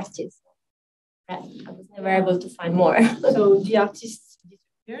the artists. I was never able to find more. So the artists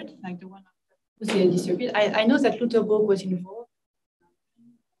disappeared, like the one who disappeared. I know that Lutherburg was involved.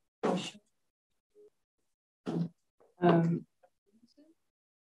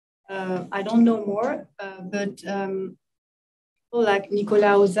 I don't know more, but people like Nicolas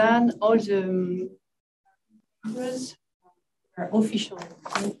Ozanne, all the members are official.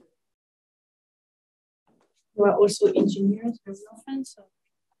 Who are also engineers very often. So,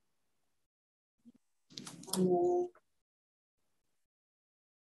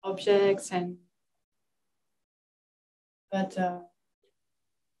 objects and, but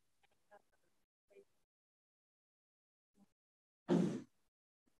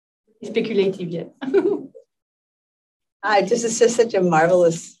speculative yet. This is just such a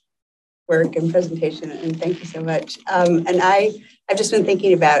marvelous work and presentation, and thank you so much. And I've just been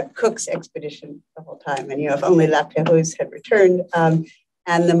thinking about Cook's expedition the whole time, and if only La Pérouse had returned,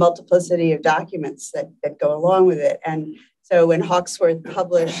 and the multiplicity of documents that go along with it. And so when Hawkesworth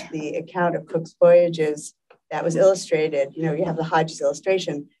published the account of Cook's voyages that was illustrated, you have the Hodges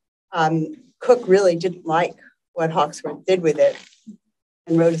illustration. Cook really didn't like what Hawkesworth did with it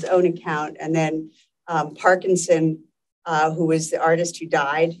and wrote his own account. And then Parkinson, who was the artist who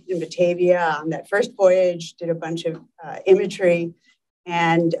died in Batavia on that first voyage, did a bunch of imagery.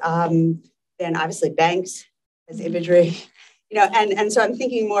 And then obviously Banks has imagery, and so I'm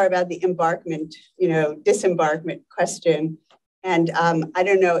thinking more about the embarkment, disembarkment question. And I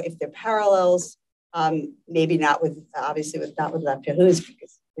don't know if they're parallels, maybe not with, obviously not with La Pérouse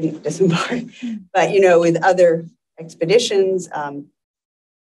because they didn't disembark, but, with other expeditions,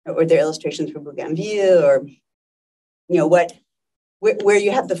 or their illustrations for Bougainville, or, where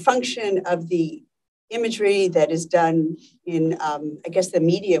you have the function of the imagery that is done in, I guess the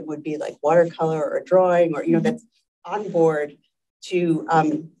medium would be like watercolor or drawing, or, that's on board to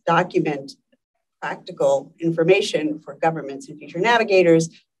document practical information for governments and future navigators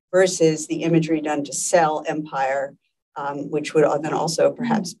versus the imagery done to sell empire, which would then also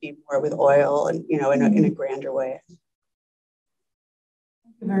perhaps be more with oil and, in a grander way.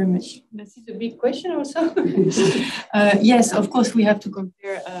 Thank you very much. This is a big question also. Yes, of course, we have to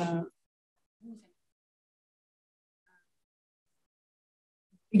compare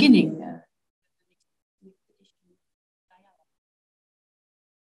beginning.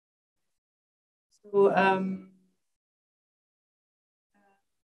 So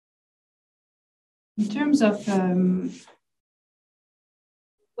in terms of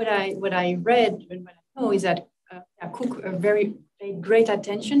what I read and what I know is that Cook paid great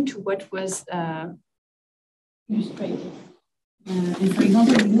attention to what was illustrated. And for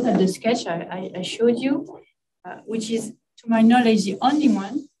example, you know that the sketch I showed you, which is to my knowledge the only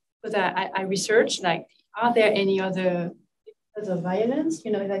one, because I researched like, are there any other episodes of violence,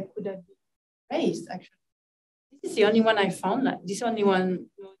 that could have been raised, actually. This is the only one I found, like this only one.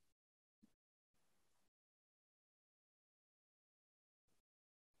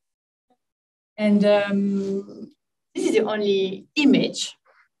 And this is the only image,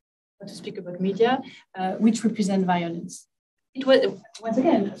 not to speak about media, which represent violence. It was, once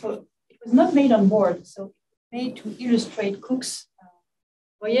again, so it was not made on board, so made to illustrate Cook's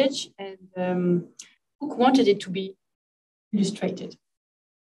voyage, and Cook wanted it to be illustrated.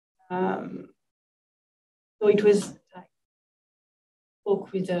 So it was like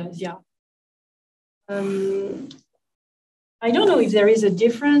spoke with the art. I don't know if there is a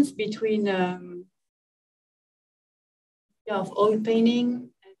difference between of oil painting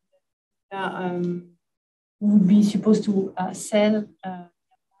and would be supposed to sell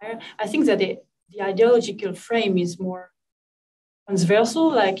empire. I think that the ideological frame is more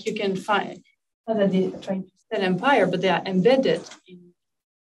transversal. Like you can find not that they're trying to sell empire, but they are embedded in.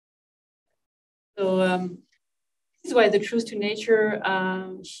 So this is why the truth to nature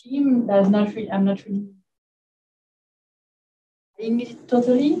theme does not really. I'm not really it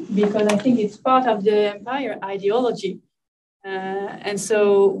totally, because I think it's part of the empire ideology. And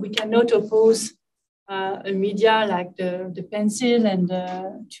so we cannot oppose a media like the pencil and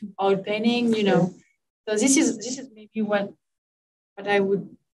to oil painting, you know. So this is maybe where I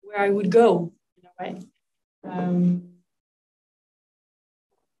would go, in a way. Well,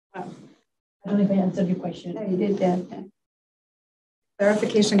 I don't know if I answered your question. No, you did that.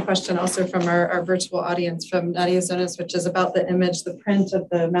 Clarification question also from our virtual audience from Nadia Zonas, which is about the image, the print of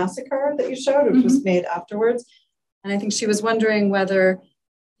the massacre that you showed, which was made afterwards. And I think she was wondering whether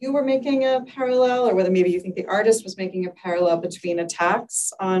you were making a parallel or whether maybe you think the artist was making a parallel between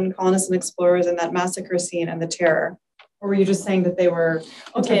attacks on colonists and explorers and that massacre scene and the terror. Or were you just saying that they were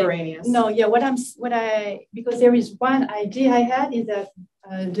contemporaneous? No, yeah, because there is one idea I had is that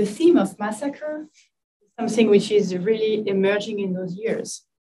the theme of massacre something which is really emerging in those years.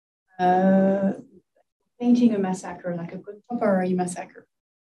 Painting a massacre, like a contemporary massacre.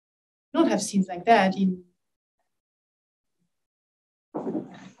 You don't have scenes like that in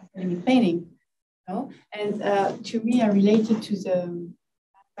painting. You know? And to me, I related to the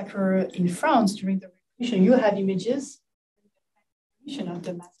massacre in France during the Revolution. You have images of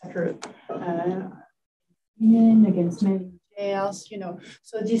the massacre against men in jails, you know.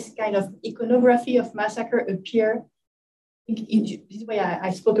 So this kind of iconography of massacre appear. This is why I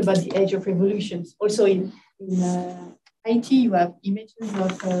spoke about the age of revolutions. Also in Haiti, you have images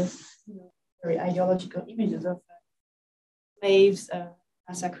of very ideological images of slaves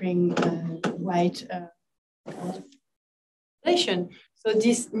massacring white population. So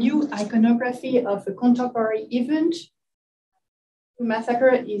this new iconography of a contemporary event, massacre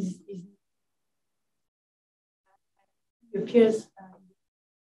appears.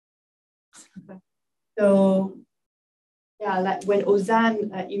 So yeah, like when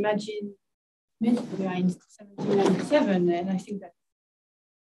Ozanne imagined we are in 1797, and I think that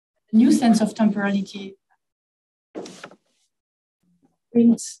a new sense of temporality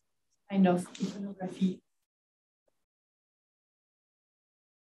brings kind of iconography.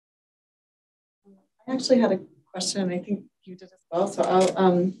 I actually had a question, and I think you did as well. So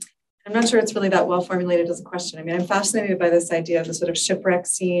I'm not sure it's really that well formulated as a question. I mean, I'm fascinated by this idea of the sort of shipwreck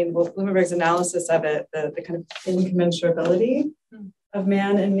scene, well, Blumenberg's analysis of it, the kind of incommensurability of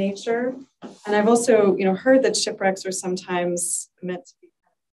man and nature. And I've also, heard that shipwrecks are sometimes meant to be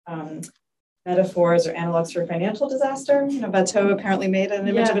metaphors or analogs for financial disaster. Bateau apparently made an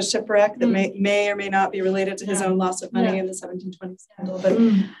image of a shipwreck that may or may not be related to his own loss of money in the 1720 scandal.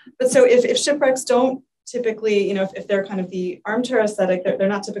 But so if shipwrecks don't typically, if they're kind of the armchair aesthetic, they're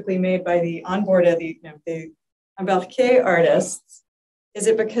not typically made by the onboarded, the embarqué artists. Is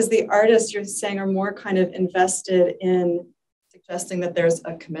it because the artists, you're saying, are more kind of invested in suggesting that there's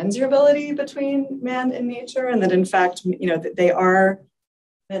a commensurability between man and nature, and that in fact, that they are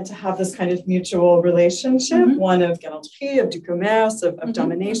meant to have this kind of mutual relationship, one of galanterie, of du commerce, of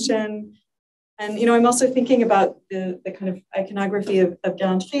domination. And, I'm also thinking about the kind of iconography of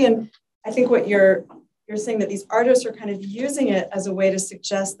galanterie, and I think what you're saying that these artists are kind of using it as a way to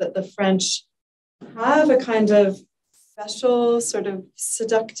suggest that the French have a kind of special, sort of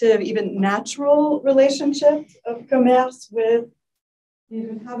seductive, even natural relationship of commerce with the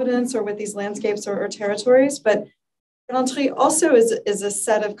inhabitants or with these landscapes or territories. But galanterie also is a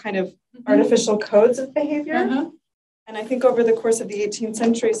set of kind of artificial codes of behavior. And I think over the course of the 18th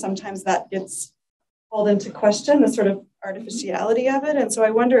century, sometimes that gets called into question, the sort of artificiality of it. And so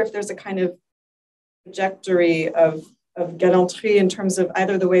I wonder if there's a kind of trajectory of galanterie in terms of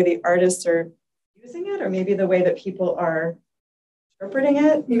either the way the artists are using it or maybe the way that people are interpreting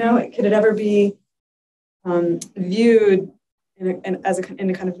it. Could it ever be viewed in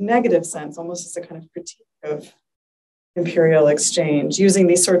a kind of negative sense, almost as a kind of critique of imperial exchange, using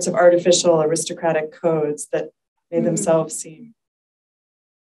these sorts of artificial aristocratic codes that made themselves seem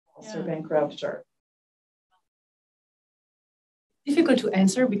false or bankrupt or difficult to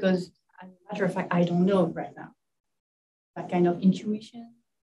answer because, as a matter of fact, I don't know right now. That kind of intuition.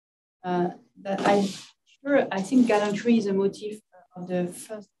 I think gallantry is a motif of the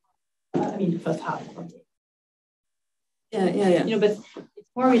first half of it. Yeah. But it's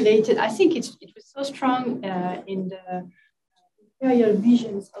more related. I think it was so strong in the imperial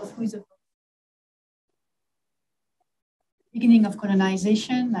visions of who is the beginning of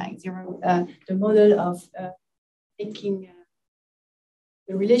colonization, like the model of taking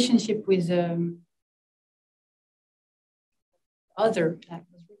the relationship with other, like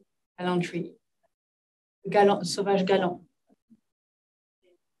gallantry, gallant, sauvage gallant.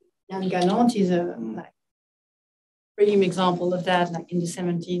 Young gallant is a like extreme example of that, like in the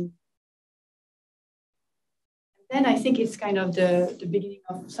 17th. Then I think it's kind of the beginning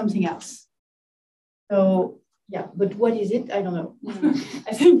of something else. So yeah, but what is it? I don't know.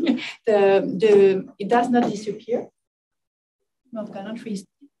 I think it does not disappear. Of gallantry is,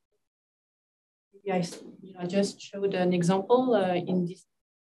 I just showed an example in this.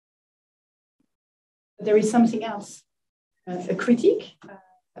 There is something else. A critique,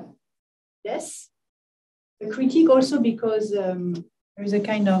 yes. A critique also because there is a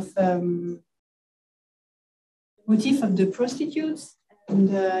kind of motif of the prostitutes and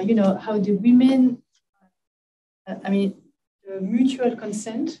how the women. The mutual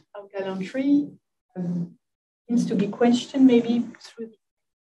consent of gallantry seems to be questioned maybe through the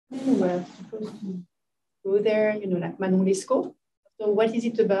men who were supposed to go there, like Manon Lescaut. So what is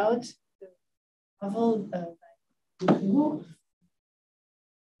it about? The novel,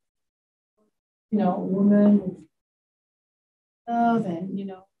 woman with love and,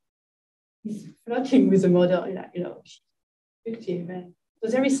 he's flirting with the model, she's fictive. And so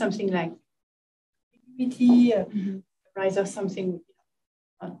there is something like rise of something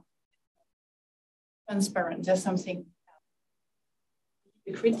transparent. There's something.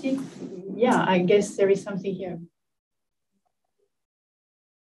 The critique, yeah, I guess there is something here.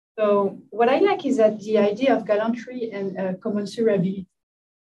 So what I like is that the idea of gallantry and commensurability,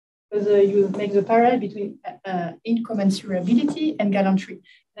 because you make the parallel between incommensurability and gallantry.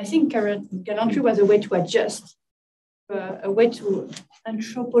 And I think gallantry was a way to adjust, a way to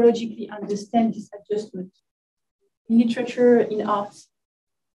anthropologically understand this adjustment. In literature, in art,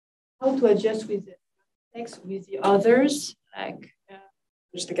 how to adjust with the text, with the others, like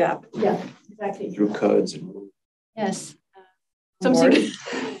Bridge the gap. Yeah, exactly. Through codes and rules. Yes. Something.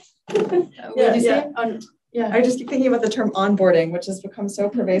 I just keep thinking about the term onboarding, which has become so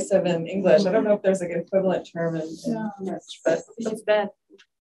pervasive in English. I don't know if there's like an equivalent term in French, but it's bad.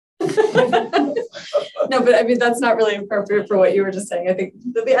 No, but I mean, that's not really appropriate for what you were just saying. I think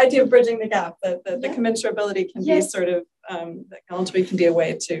the idea of bridging the gap, that the commensurability can be sort of, that gallantry can be a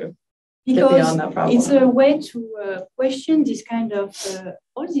way to get beyond that problem. It's a way to question this kind of,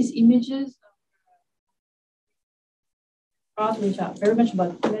 all these images of art, which are very much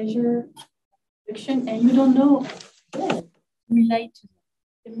about pleasure, fiction, and you don't know relate to them.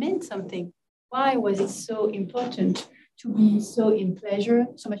 It meant something. Why was it so important to be so in pleasure,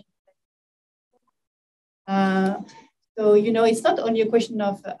 so much? So, it's not only a question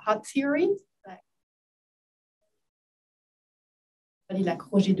of art theory,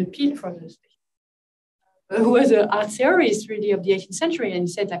 like Roger de Pile from the who was an art theorist really of the 18th century, and he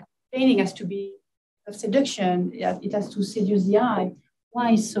said like painting has to be of seduction, it has to seduce the eye.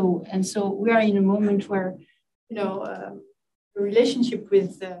 Why so? And so we are in a moment where, the relationship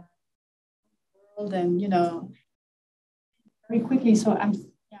with the world and, very quickly. So I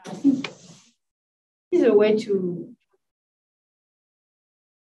think this is a way to,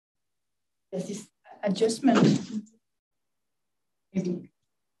 there's this adjustment. Maybe.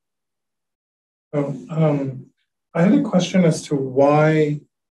 I had a question as to why,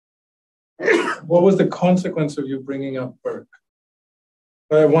 what was the consequence of you bringing up Burke?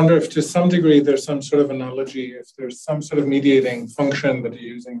 But I wonder if to some degree there's some sort of analogy, if there's some sort of mediating function that you're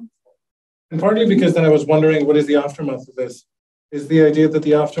using. And partly because then I was wondering, what is the aftermath of this? Is the idea that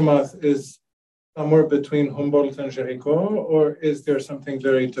the aftermath is somewhere between Humboldt and Géricault, or is there something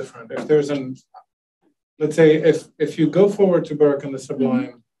very different? If there's let's say, if you go forward to Burke and the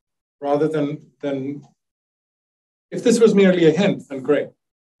Sublime, rather than, if this was merely a hint, then great.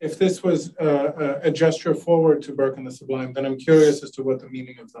 If this was a gesture forward to Burke and the Sublime, then I'm curious as to what the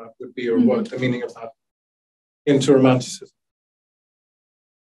meaning of that would be, or what the meaning of that into Romanticism.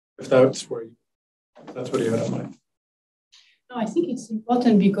 If that's what you had in mind. No, I think it's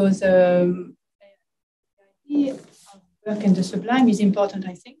important because the idea of Burke and the Sublime is important,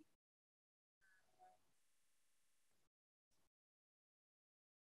 I think.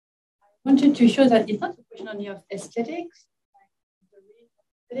 I wanted to show that it's not a question only of aesthetics,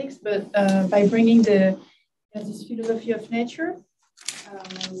 but by bringing this philosophy of nature,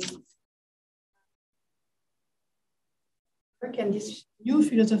 and this new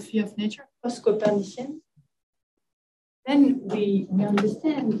philosophy of nature, post-Copernician, then we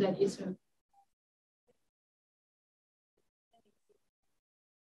understand that it's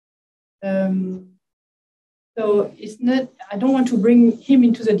So it's not, I don't want to bring him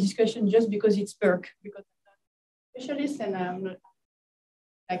into the discussion just because it's Burke, because I'm not a specialist and I'm not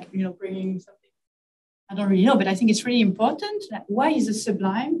like, bringing something I don't really know, but I think it's really important. Like, why is the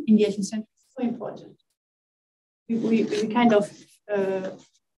sublime in the 18th century so important? We kind of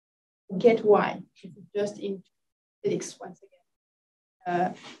get why, just in physics once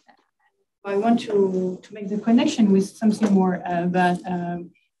again. I want to make the connection with something more about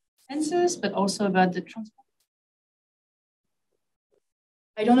census, but also about the transport.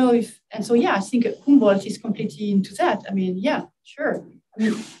 I don't know if, and so yeah, I think Humboldt is completely into that. I mean, yeah, sure. I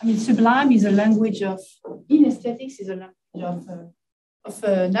mean, sublime is a language of, in aesthetics, is a language of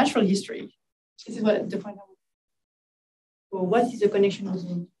natural history. This is what the point I want. So what is the connection with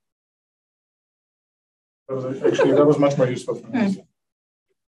him? Actually, that was much more useful for me.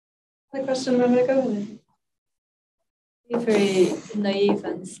 The question, I'm going to go with it. Very naive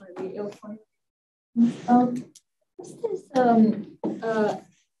and slightly ill-formed.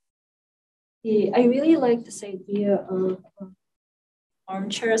 I really like this idea of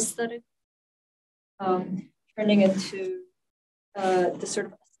armchair aesthetic, turning into the sort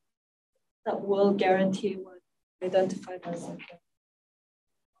of that will guarantee what identified as like.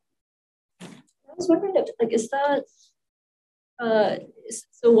 I was wondering if, like, is that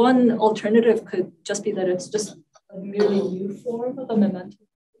so one alternative could just be that it's just a merely new form of a memento.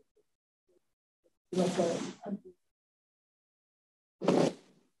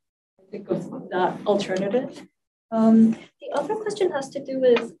 Think of that alternative. The other question has to do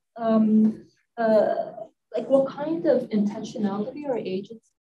with like what kind of intentionality or agency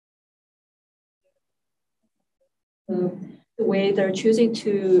the way they're choosing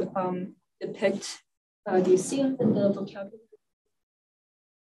to depict these scenes in the vocabulary.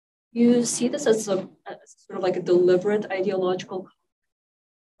 You see this as sort of like a deliberate ideological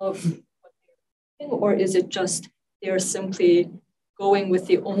of what they're doing, or is it just they're simply going with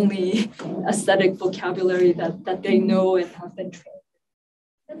the only aesthetic vocabulary that they know and have been trained?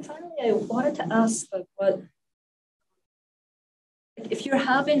 And finally, I wanted to ask, like, what if you're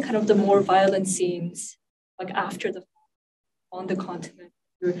having kind of the more violent scenes, like after the on the continent,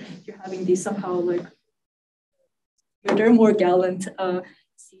 you're having these somehow like they're more gallant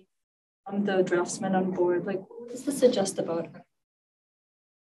scenes from the draftsmen on board. Like, what does this suggest about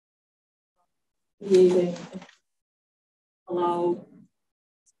creating, allow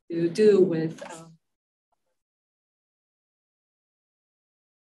to do with?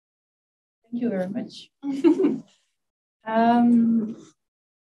 Thank you very much.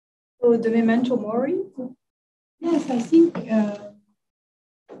 So the memento mori. Yes, I think.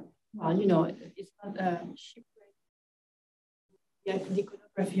 Well, you know, it's not a shipwreck. Yeah, the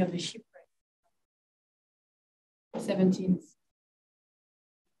iconography of the shipwreck. 17th.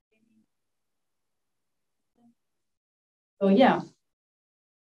 So yeah,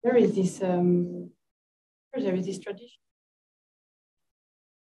 there is this tradition.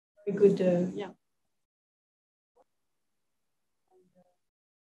 Very good, yeah.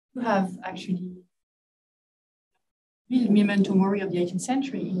 You have actually real memento mori of the 18th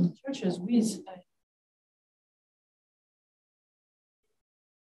century in churches with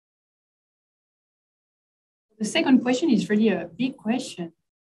the second question is really a big question.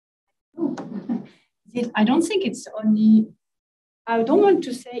 I don't think it's only, I don't want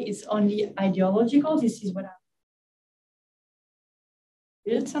to say it's only ideological. This is what I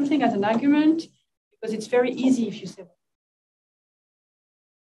build something as an argument, because it's very easy if you say,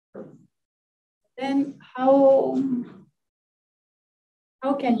 then how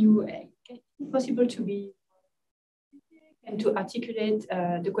can you, is it possible to be, and to articulate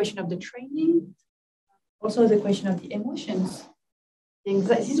the question of the training, also the question of the emotions.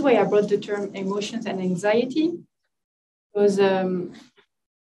 This is why I brought the term emotions and anxiety, because, you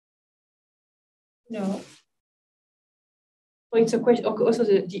know, so it's a question, also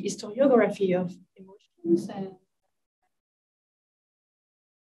the historiography of emotions. And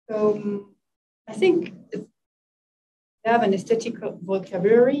so I think they have an aesthetic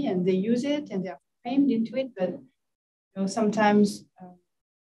vocabulary and they use it and they are framed into it, but you know, sometimes,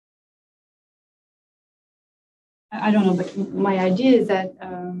 I don't know, but my idea is that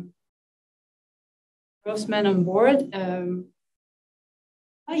draftsmen on board,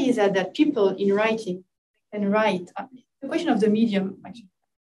 why is that people in writing can write? The question of the medium, actually.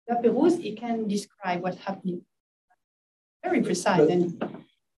 Pérouse, he can describe what's happening. Very precise. And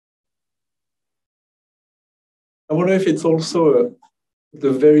I wonder if it's also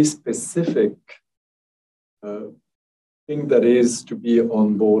the very specific thing that is to be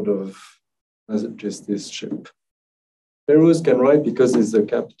on board of as just this ship. Pérouse can write because he's the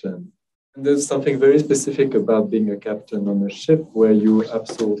captain, And there's something very specific about being a captain on a ship where you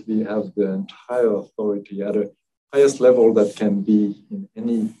absolutely have the entire authority at a highest level that can be in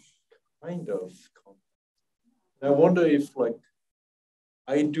any kind of context. And I wonder if, like,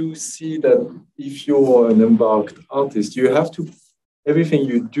 I do see that if you're an embarked artist, you have to, everything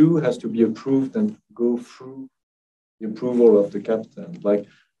you do has to be approved and go through the approval of the captain. Like,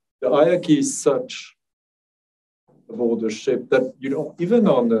 the hierarchy is such aboard the ship that you don't, even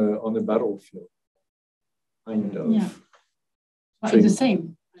on a battlefield, kind of. Yeah. Well, it's the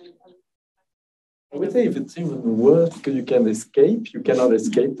same. I would say if it's even worse because you can escape. You cannot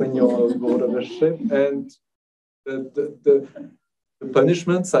escape when you're on board of a ship, and the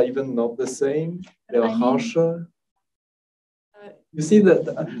punishments are even not the same. They are harsher. You see that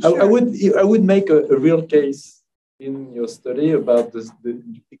I would make a real case in your study about the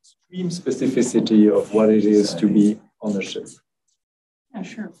extreme specificity of what it is to be on a ship. Yeah,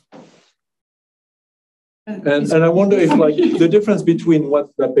 sure. And I wonder if, like, the difference between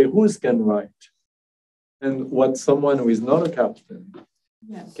what La Pérouse can write and what someone who is not a captain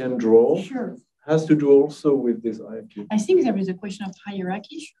can draw has to do also with this hierarchy. I think there is a question of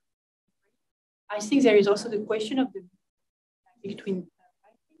hierarchy. I think there is also the question of the between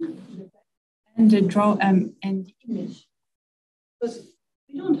and the draw and the image, because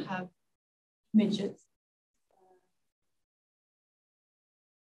we don't have images.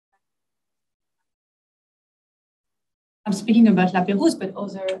 I'm speaking about La Pérouse, but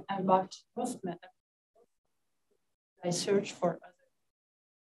other embarked postmen. I search for other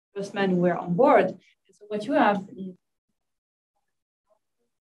postmen who were on board. And so what you have is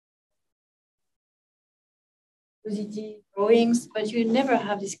positive drawings, but you never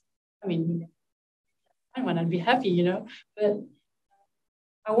have this. I mean, I want to be happy, you know, but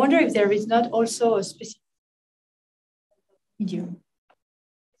I wonder if there is not also a specific medium.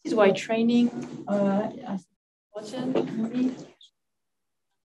 This is why training is important.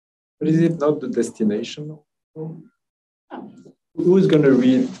 But is it not the destination? Who's going to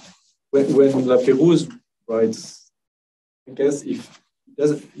read when La Pérouse writes? I guess if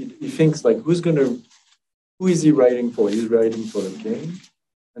he thinks like, who is he writing for? He's writing for the king,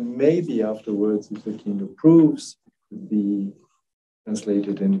 and maybe afterwards, if the king approves, it could be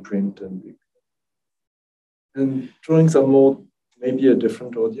translated in print and drawings are more maybe a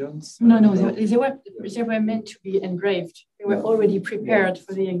different audience. No, they were meant to be engraved. They were already prepared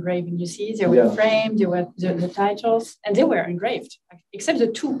for the engraving. You see, they were framed. They were the titles, and they were engraved, except the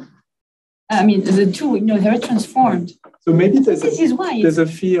two. I mean, the two, you know, they were transformed. So maybe there's a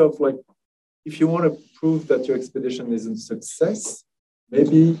fear of, like, if you want to prove that your expedition is a success,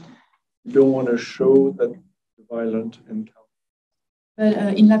 maybe you don't want to show that violent encounter.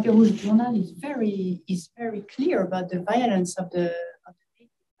 But in La Pérouse journal is very clear about the violence of the for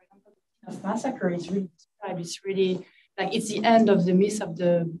example, of massacre is really described. It's really like it's the end of the myth of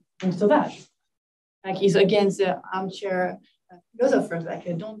the Bon Sauvage. Like he's against the armchair philosophers. Like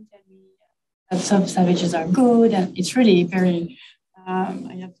don't tell me that some savages are good, and it's really very.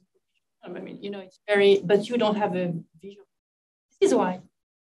 I mean, you know, it's very, but you don't have a visual. This is why.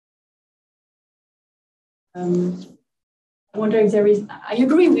 I wonder if there is. I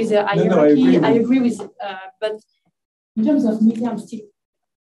agree with the hierarchy. I agree with, but in terms of medium, still.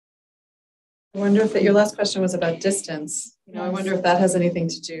 I wonder if your last question was about distance. You know, I wonder if that has anything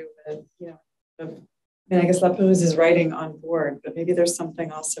to do with, you know, I mean, I guess La Pérouse is writing on board, but maybe there's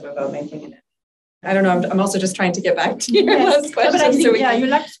something also about making it. I don't know. I'm also just trying to get back to your last question. But I think, your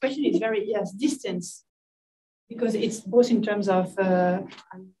last question is very, distance, because it's both in terms of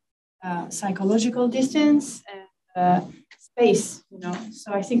psychological distance and space, you know.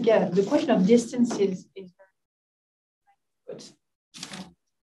 So I think, the question of distance is very good.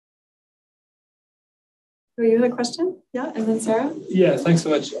 So you had a question? Yeah, and then Sarah? Yeah, thanks so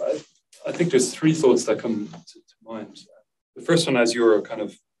much. I think there's three thoughts that come to mind. The first one, as you were kind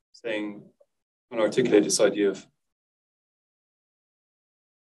of saying, and articulate this idea of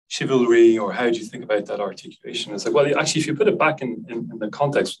chivalry, or how do you think about that articulation? It's like, well, actually, if you put it back in the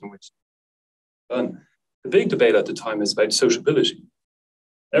context in which it's done, the big debate at the time is about sociability.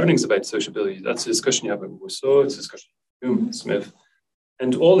 Everything's about sociability. That's a discussion you have with Rousseau, it's a discussion with Hume, Smith,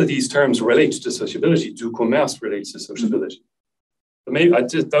 and all of these terms relate to sociability. Du commerce relates to sociability. But maybe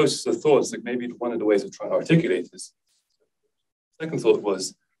those are the thoughts, like maybe one of the ways of trying to articulate this. Second thought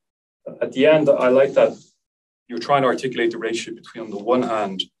was, at the end, I like that you're trying to articulate the relationship between, on the one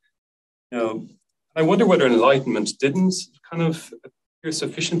hand, you know, I wonder whether Enlightenment didn't kind of appear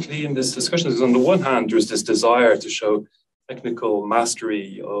sufficiently in this discussion. Because on the one hand, there's this desire to show technical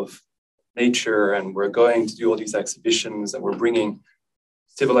mastery of nature, and we're going to do all these exhibitions, and we're bringing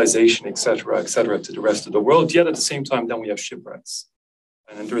civilization, et cetera, to the rest of the world. Yet at the same time, then we have shipwrecks.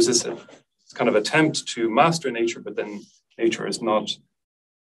 And there is this kind of attempt to master nature, but then nature is not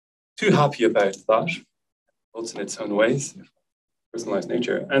too happy about that. Also in its own ways, personalized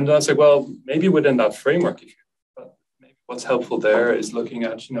nature. And I was like, well, maybe within that framework, maybe what's helpful there is looking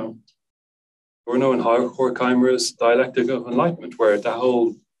at, Adorno and Horkheimer's dialectic of enlightenment, where the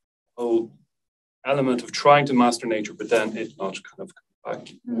whole element of trying to master nature, but then it not kind of come back,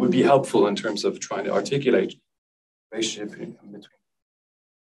 would be helpful in terms of trying to articulate the relationship in between.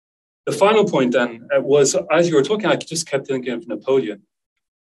 The final point then was, as you were talking, I just kept thinking of Napoleon.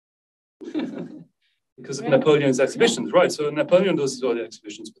 Because of Napoleon's exhibitions, right? So Napoleon does all the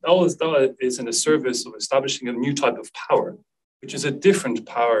exhibitions, but all that is in the service of establishing a new type of power, which is a different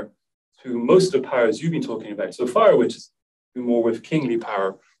power to most of the powers you've been talking about so far, which is more with kingly power,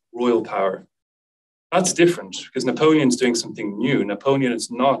 royal power. That's different because Napoleon's doing something new. Napoleon is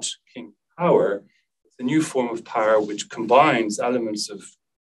not king power. It's a new form of power which combines elements of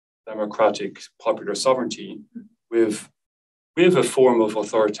democratic popular sovereignty with a form of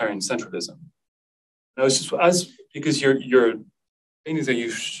authoritarian centralism. Now, it's just because your paintings that you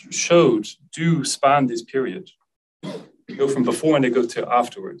showed do span this period. They go from before and they go to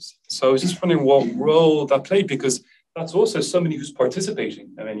afterwards. So I was just wondering what role that played, because that's also somebody who's participating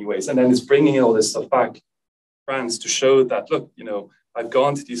in many ways, and then is bringing all this stuff back, France, to show that, look, I've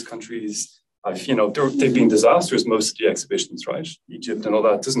gone to these countries. They've been disasters, most of the exhibitions, right? Egypt and all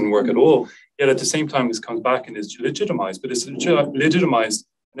that doesn't work at all. Yet at the same time, this comes back and is legitimized, but it's legitimized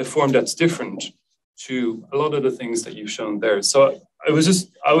in a form that's different to a lot of the things that you've shown there. So I was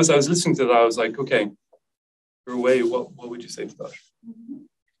listening to that. I was like, okay, your way, what would you say to that?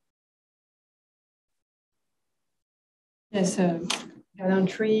 Yes,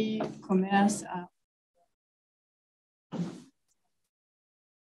 gallantry, commerce.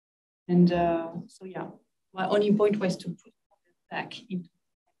 And so, yeah, my only point was to put back into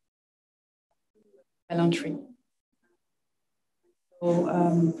gallantry. So,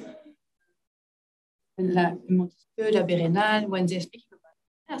 Montesquieu, la Bérénal, when they're speaking about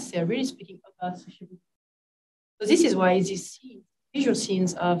commerce, they're really speaking about social. So this is why these scenes, visual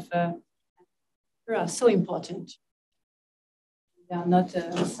scenes of are so important. They are not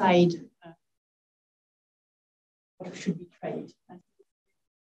a side what should be trade.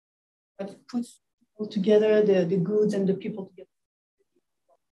 But puts all together the goods and the people together.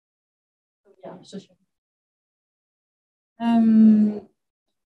 So yeah, social.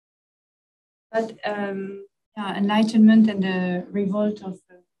 Enlightenment and the revolt of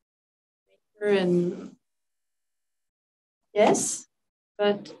nature and yes,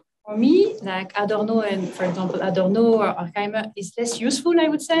 but for me, like Adorno and, for example, Adorno or Horkheimer is less useful, I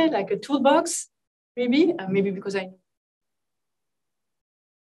would say, like a toolbox, maybe because I know.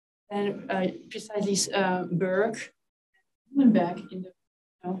 And precisely Blumenberg in the,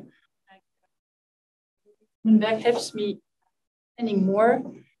 Blumenberg helps me understanding more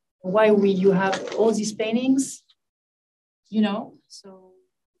why you have all these paintings, so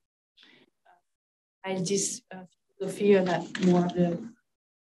I just feel that more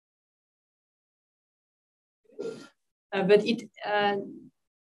but it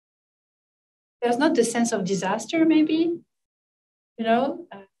there's not the sense of disaster, maybe,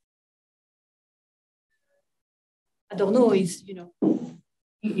 Adorno is,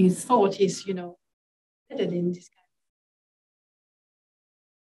 his thought is, headed in this kind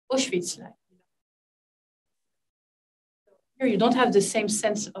of Auschwitz, like. Here you don't have the same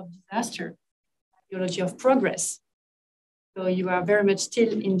sense of disaster, ideology of progress. So you are very much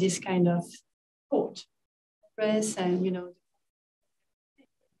still in this kind of thought, progress and,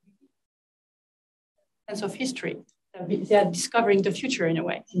 sense of history. They are discovering the future in a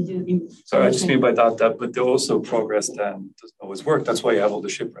way. Sorry, I just mean by that, but they also progress then doesn't always work. That's why you have all the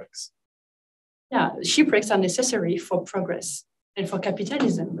shipwrecks. Yeah, shipwrecks are necessary for progress and for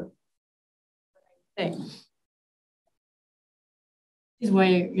capitalism. This is why,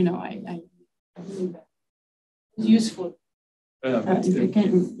 I believe that it's useful.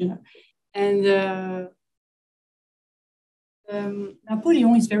 And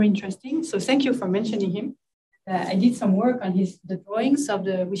Napoleon is very interesting. So thank you for mentioning him. I did some work on the drawings of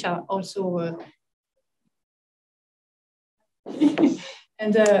which are also, but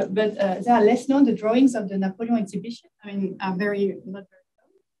they are less known. The drawings of the Napoleon exhibition, are not very known.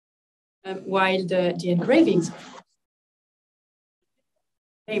 While the engravings are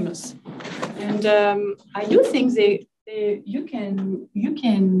famous, and I do think they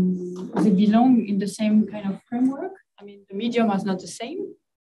belong in the same kind of framework. The medium is not the same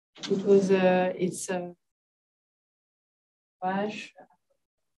because it's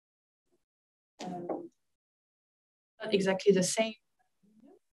not exactly the same,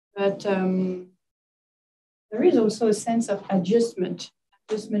 but there is also a sense of adjustment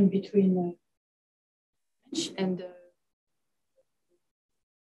between French and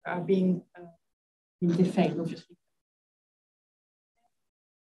being defined, obviously.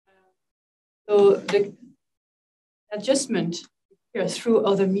 So the adjustment through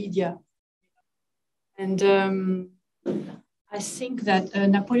other media. And I think that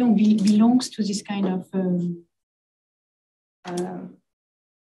Napoleon belongs to this kind of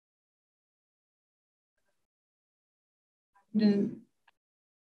the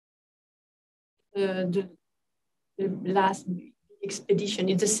last expedition.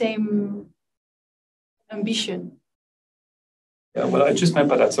 It's the same ambition. Yeah, what I just meant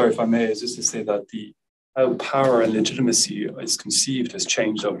by that, sorry if I may, is just to say that how power and legitimacy is conceived has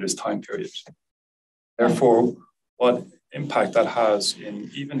changed over this time period. Therefore, what impact that has in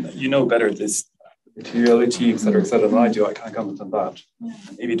even, you know better, this materiality, et cetera, than I do, I can't comment on that. Yeah.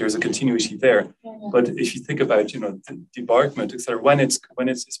 Maybe there's a continuity there. Yeah. But if you think about, the debarkment, et cetera, when it's,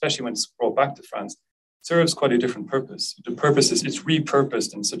 especially when it's brought back to France, it serves quite a different purpose. The purpose is it's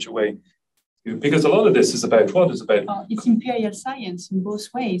repurposed in such a way, because a lot of this is about what is about. It's imperial science in both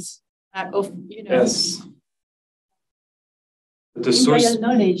ways. Yes. The imperial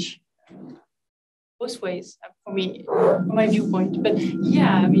knowledge. Both ways, for me, from my viewpoint. But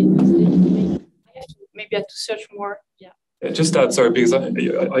yeah, I mean, maybe I have to search more. Yeah. Just that, sorry, because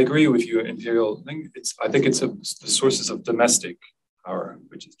I agree with you, imperial. I think it's the sources of domestic power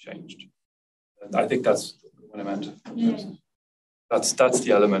which has changed. And I think that's what I meant. Yeah. That's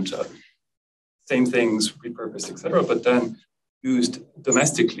the element of same things repurposed, etc., but then used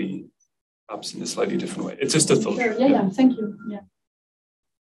domestically, perhaps in a slightly different way. It's just a thought. Sure. Yeah. Thank you. Yeah.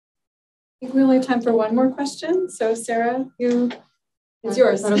 I think we only have time for one more question. So Sarah, it's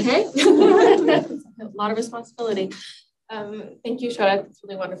yours. Okay. A lot of responsibility. Thank you, Charlotte. It's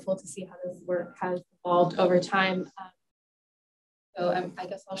really wonderful to see how this work has evolved over time. I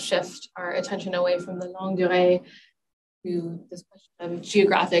guess I'll shift our attention away from the longue durée to this question of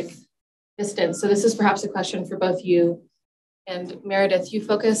geographic distance. So this is perhaps a question for both you and Meredith. You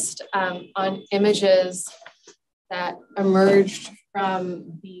focused on images that emerged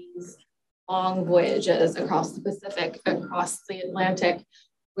from these long voyages across the Pacific, across the Atlantic,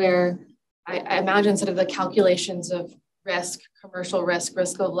 where I imagine sort of the calculations of risk, commercial risk,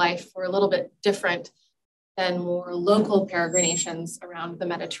 risk of life were a little bit different than more local peregrinations around the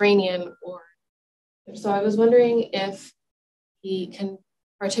Mediterranean. So I was wondering if he can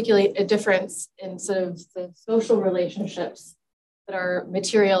articulate a difference in sort of the social relationships that are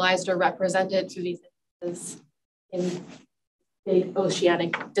materialized or represented through these images in big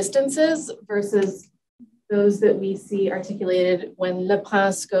oceanic distances versus those that we see articulated when Le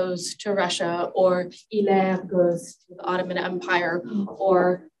Prince goes to Russia or Hilaire goes to the Ottoman Empire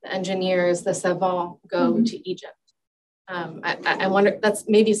or the engineers, the savants go to Egypt. I wonder, that's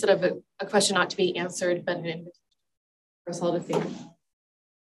maybe sort of a question not to be answered, but an invitation for us all to think.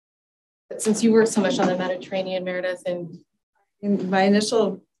 But since you work so much on the Mediterranean, Meredith, and my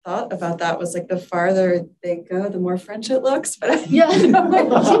initial thought about that was like the farther they go, the more French it looks. But yeah,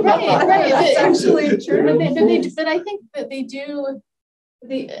 right. That's actually true. But I think that they do.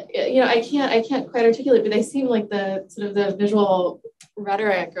 I can't quite articulate, but they seem like the sort of the visual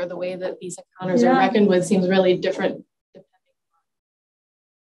rhetoric or the way that these encounters are reckoned with seems really different depending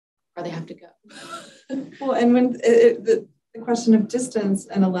on where they have to go. Well, and when the question of distance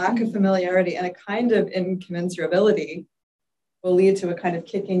and a lack of familiarity and a kind of incommensurability will lead to a kind of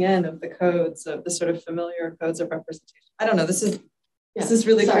kicking in of the codes, of the sort of familiar codes of representation. I don't know, this is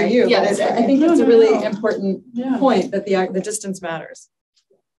really for you, but I think it's a really important point that the distance matters.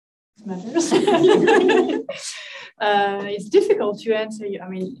 It's difficult to answer. I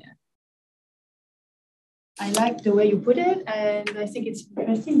mean, I like the way you put it, and I think it's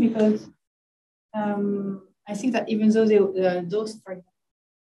interesting because I think that even though those, for example,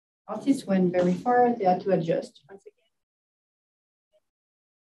 artists went very far, they had to adjust.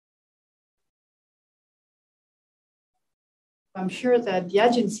 I'm sure that the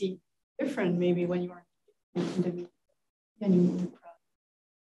agency is different maybe when you are in the media.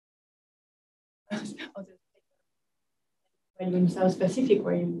 When you're in South Pacific,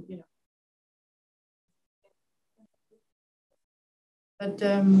 where you know. But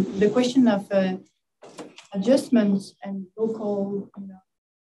the question of adjustments and local,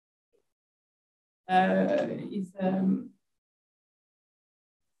 is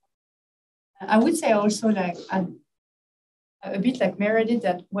I would say also like a bit like Meredith,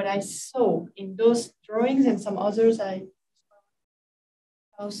 that what I saw in those drawings and some others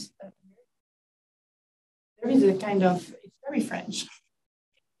there is a kind of, it's very French.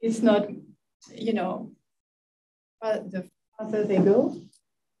 It's not, you know, the farther they go,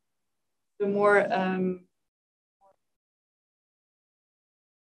 the more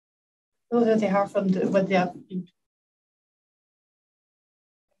closer they are from what they have been.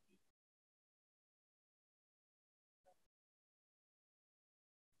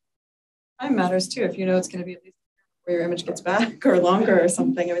 Time matters too. If you know it's going to be at least where your image gets back or longer or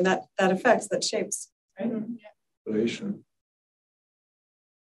something, I mean, that affects, that shapes, right? Relation.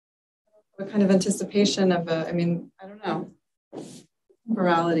 What kind of anticipation of I mean, I don't know,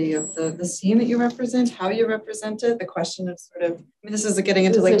 morality of the scene that you represent, how you represent it, the question of sort of, I mean, this is getting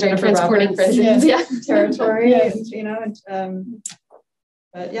into like Jennifer Roberts territory, and, you know,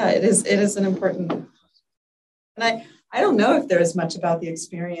 but yeah, it is an important, and I don't know if there is much about the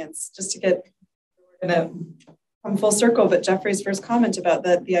experience, just to get, we're gonna come full circle, but Jeffrey's first comment about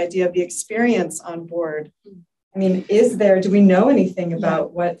the idea of the experience on board. I mean, do we know anything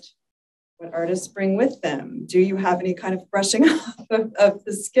about what artists bring with them? Do you have any kind of brushing off of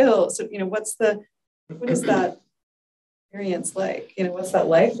the skills? So, you know, what is that experience like? You know, what's that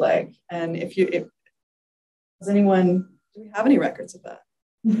life like? And do we have any records of that?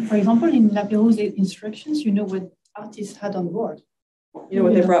 For example, in La Pérouse instructions, you know what artists had on board. You know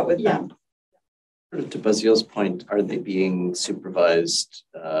what they brought with them. To Basil's point, are they being supervised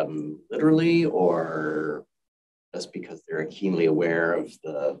literally, or just because they're keenly aware of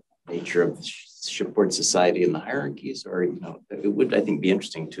the nature of shipboard society and the hierarchies? Or, you know, it would, I think, be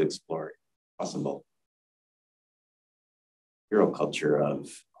interesting to explore, if possible, hero culture of.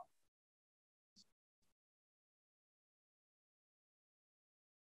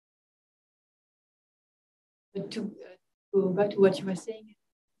 But to go back to what you were saying,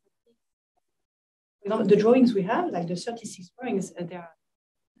 you know, the drawings we have, like the 36 drawings, they are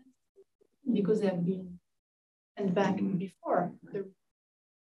because they have been sent back before.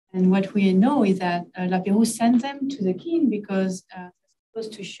 And what we know is that La Pérouse sent them to the king because they're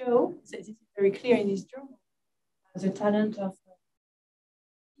supposed to show, so this is very clear in this journal, the talent of,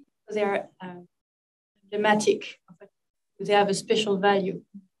 they are emblematic, they have a special value.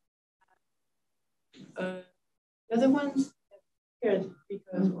 The other ones appeared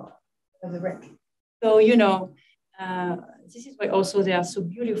because of the wreck. So, you know, this is why also they are so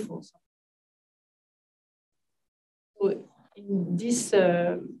beautiful. So in this,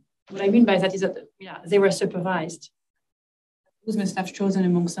 what I mean by that is that, yeah, they were supervised. Who must have chosen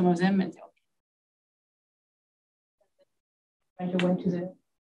among some of them, and they went to the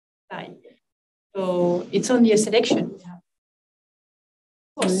side. So it's only a selection. Yeah.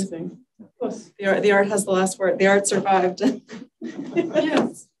 Of course. Amazing. Of course, the art has the last word. The art survived.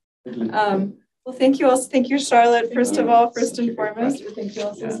 Yes. Well, thank you also. Thank you, Charlotte, first and foremost. Thank you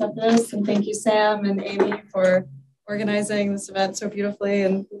also, Septis, and thank you, Sam and Amy, for organizing this event so beautifully,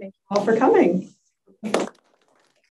 and thank you all for coming.